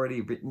you have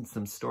already written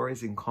some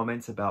stories in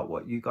comments about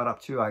what you got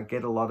up to. I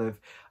get a lot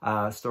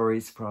of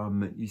stories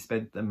from you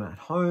spent them at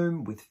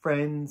home with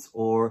friends,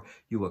 or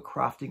you were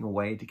crafting a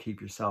way to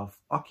keep yourself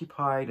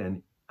occupied,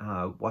 and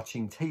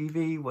watching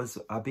TV was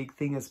a big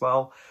thing as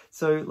well.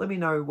 So let me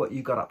know what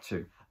you got up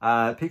to.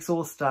 Pixel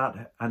will start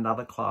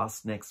another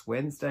class next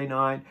Wednesday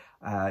night.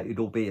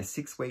 It'll be a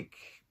 6-week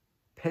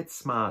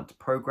PetSmart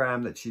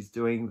program that she's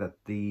doing, that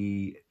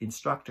the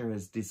instructor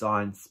has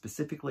designed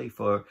specifically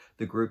for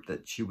the group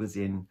that she was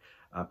in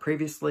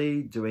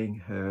previously, doing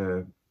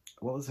her,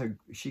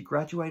 she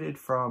graduated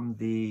from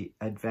the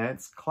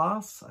advanced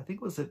class. I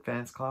think it was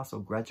advanced class or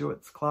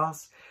graduates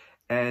class.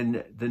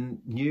 And the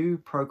new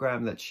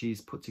program that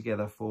she's put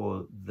together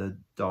for the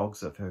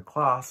dogs of her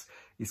class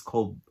is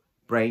called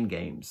Brain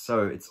Games.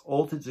 So it's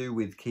all to do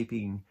with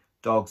keeping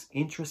dogs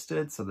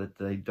interested so that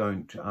they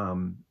don't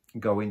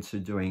go into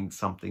doing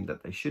something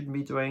that they shouldn't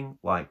be doing,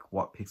 like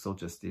what Pixel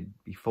just did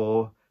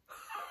before.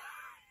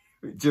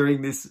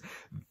 During this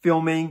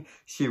filming,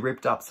 she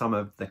ripped up some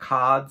of the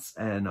cards,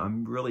 and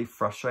I'm really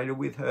frustrated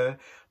with her.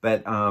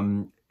 But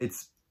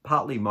it's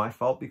partly my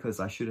fault, because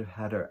I should have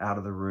had her out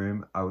of the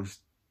room. I was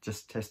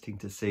just testing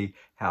to see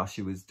how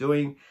she was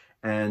doing,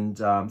 and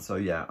so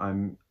yeah,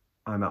 I'm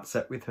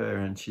upset with her,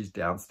 and she's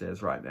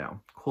downstairs right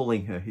now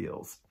cooling her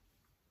heels.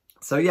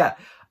 So yeah,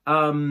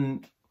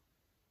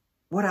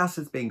 what else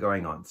has been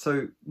going on?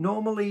 So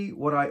normally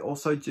what I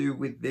also do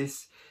with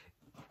this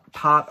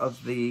part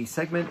of the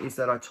segment is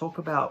that I talk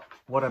about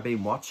what I've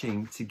been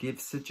watching to give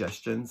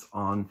suggestions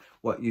on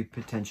what you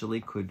potentially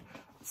could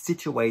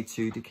stitch away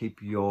to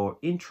keep your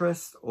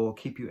interest or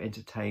keep you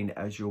entertained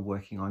as you're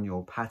working on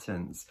your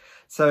patterns.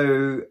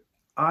 So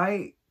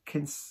I've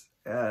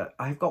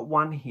got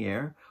one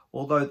here,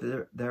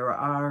 although there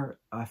are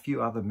a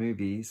few other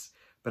movies,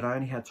 but I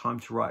only had time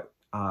to write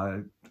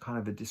kind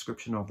of a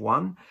description of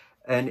one,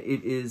 and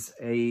it is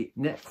a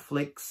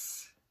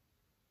Netflix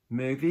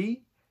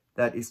movie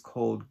that is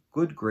called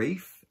Good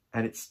Grief,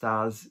 and it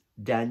stars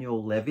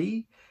Daniel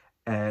Levy.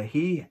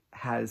 He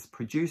has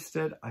produced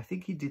it. I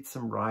think he did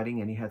some writing,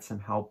 and he had some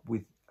help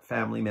with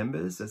family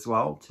members as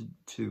well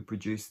to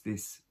produce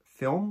this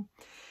film.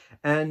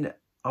 And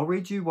I'll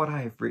read you what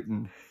I have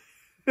written,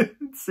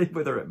 see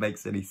whether it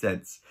makes any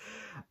sense.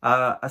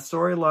 A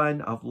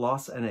storyline of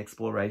loss and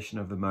exploration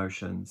of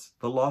emotions.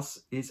 The loss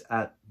is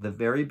at the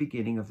very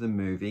beginning of the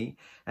movie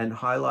and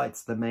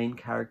highlights the main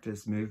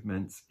character's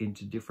movements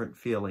into different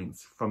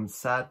feelings, from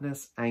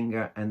sadness,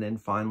 anger, and then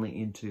finally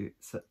into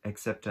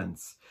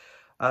acceptance.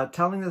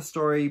 Telling the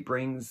story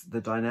brings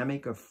the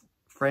dynamic of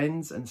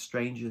friends and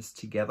strangers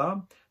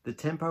together. The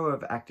tempo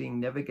of acting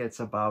never gets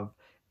above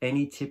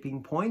any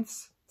tipping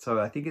points. So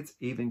I think it's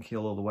even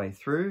keel all the way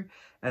through.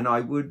 And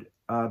I would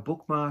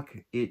bookmark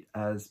it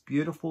as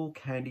beautiful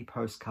candy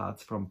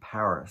postcards from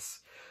Paris.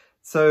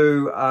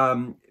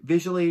 So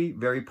visually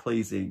very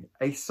pleasing.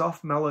 A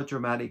soft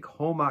melodramatic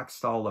Hallmark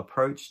style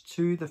approach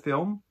to the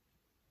film.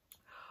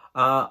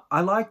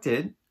 I liked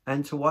it,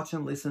 and to watch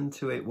and listen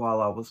to it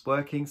while I was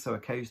working. So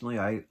occasionally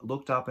I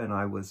looked up and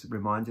I was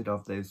reminded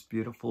of those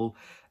beautiful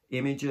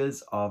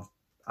images of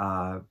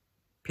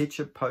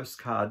picture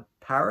postcard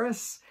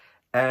Paris.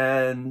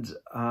 And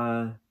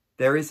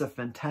there is a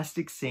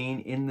fantastic scene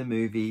in the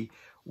movie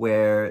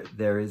where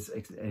there is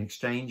an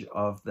exchange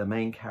of the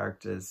main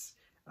character's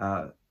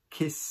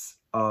kiss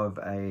of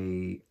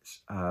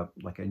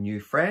like a new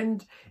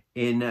friend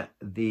in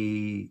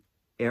the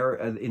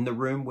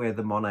room where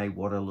the Monet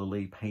water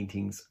lily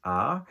paintings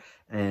are.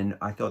 And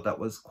I thought that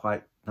was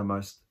quite the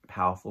most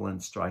powerful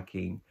and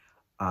striking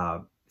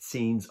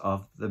scenes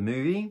of the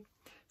movie.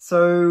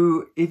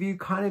 So if you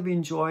kind of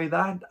enjoy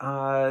that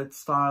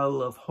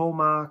style of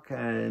Hallmark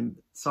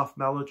and soft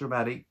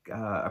melodramatic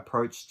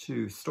approach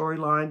to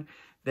storyline,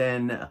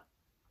 then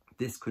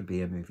this could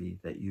be a movie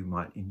that you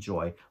might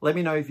enjoy. Let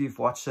me know if you've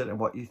watched it and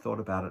what you thought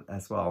about it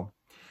as well.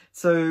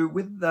 So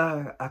with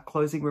our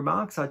closing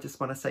remarks, I just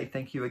want to say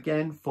thank you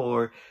again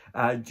for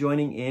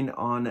joining in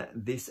on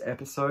this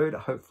episode.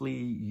 Hopefully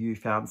you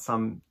found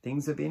some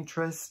things of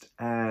interest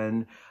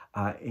and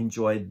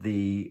enjoyed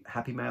the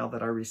happy mail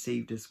that I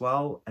received as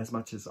well, as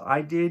much as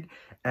I did.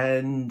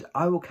 And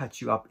I will catch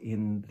you up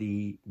in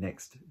the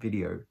next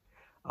video.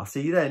 I'll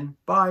see you then.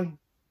 Bye.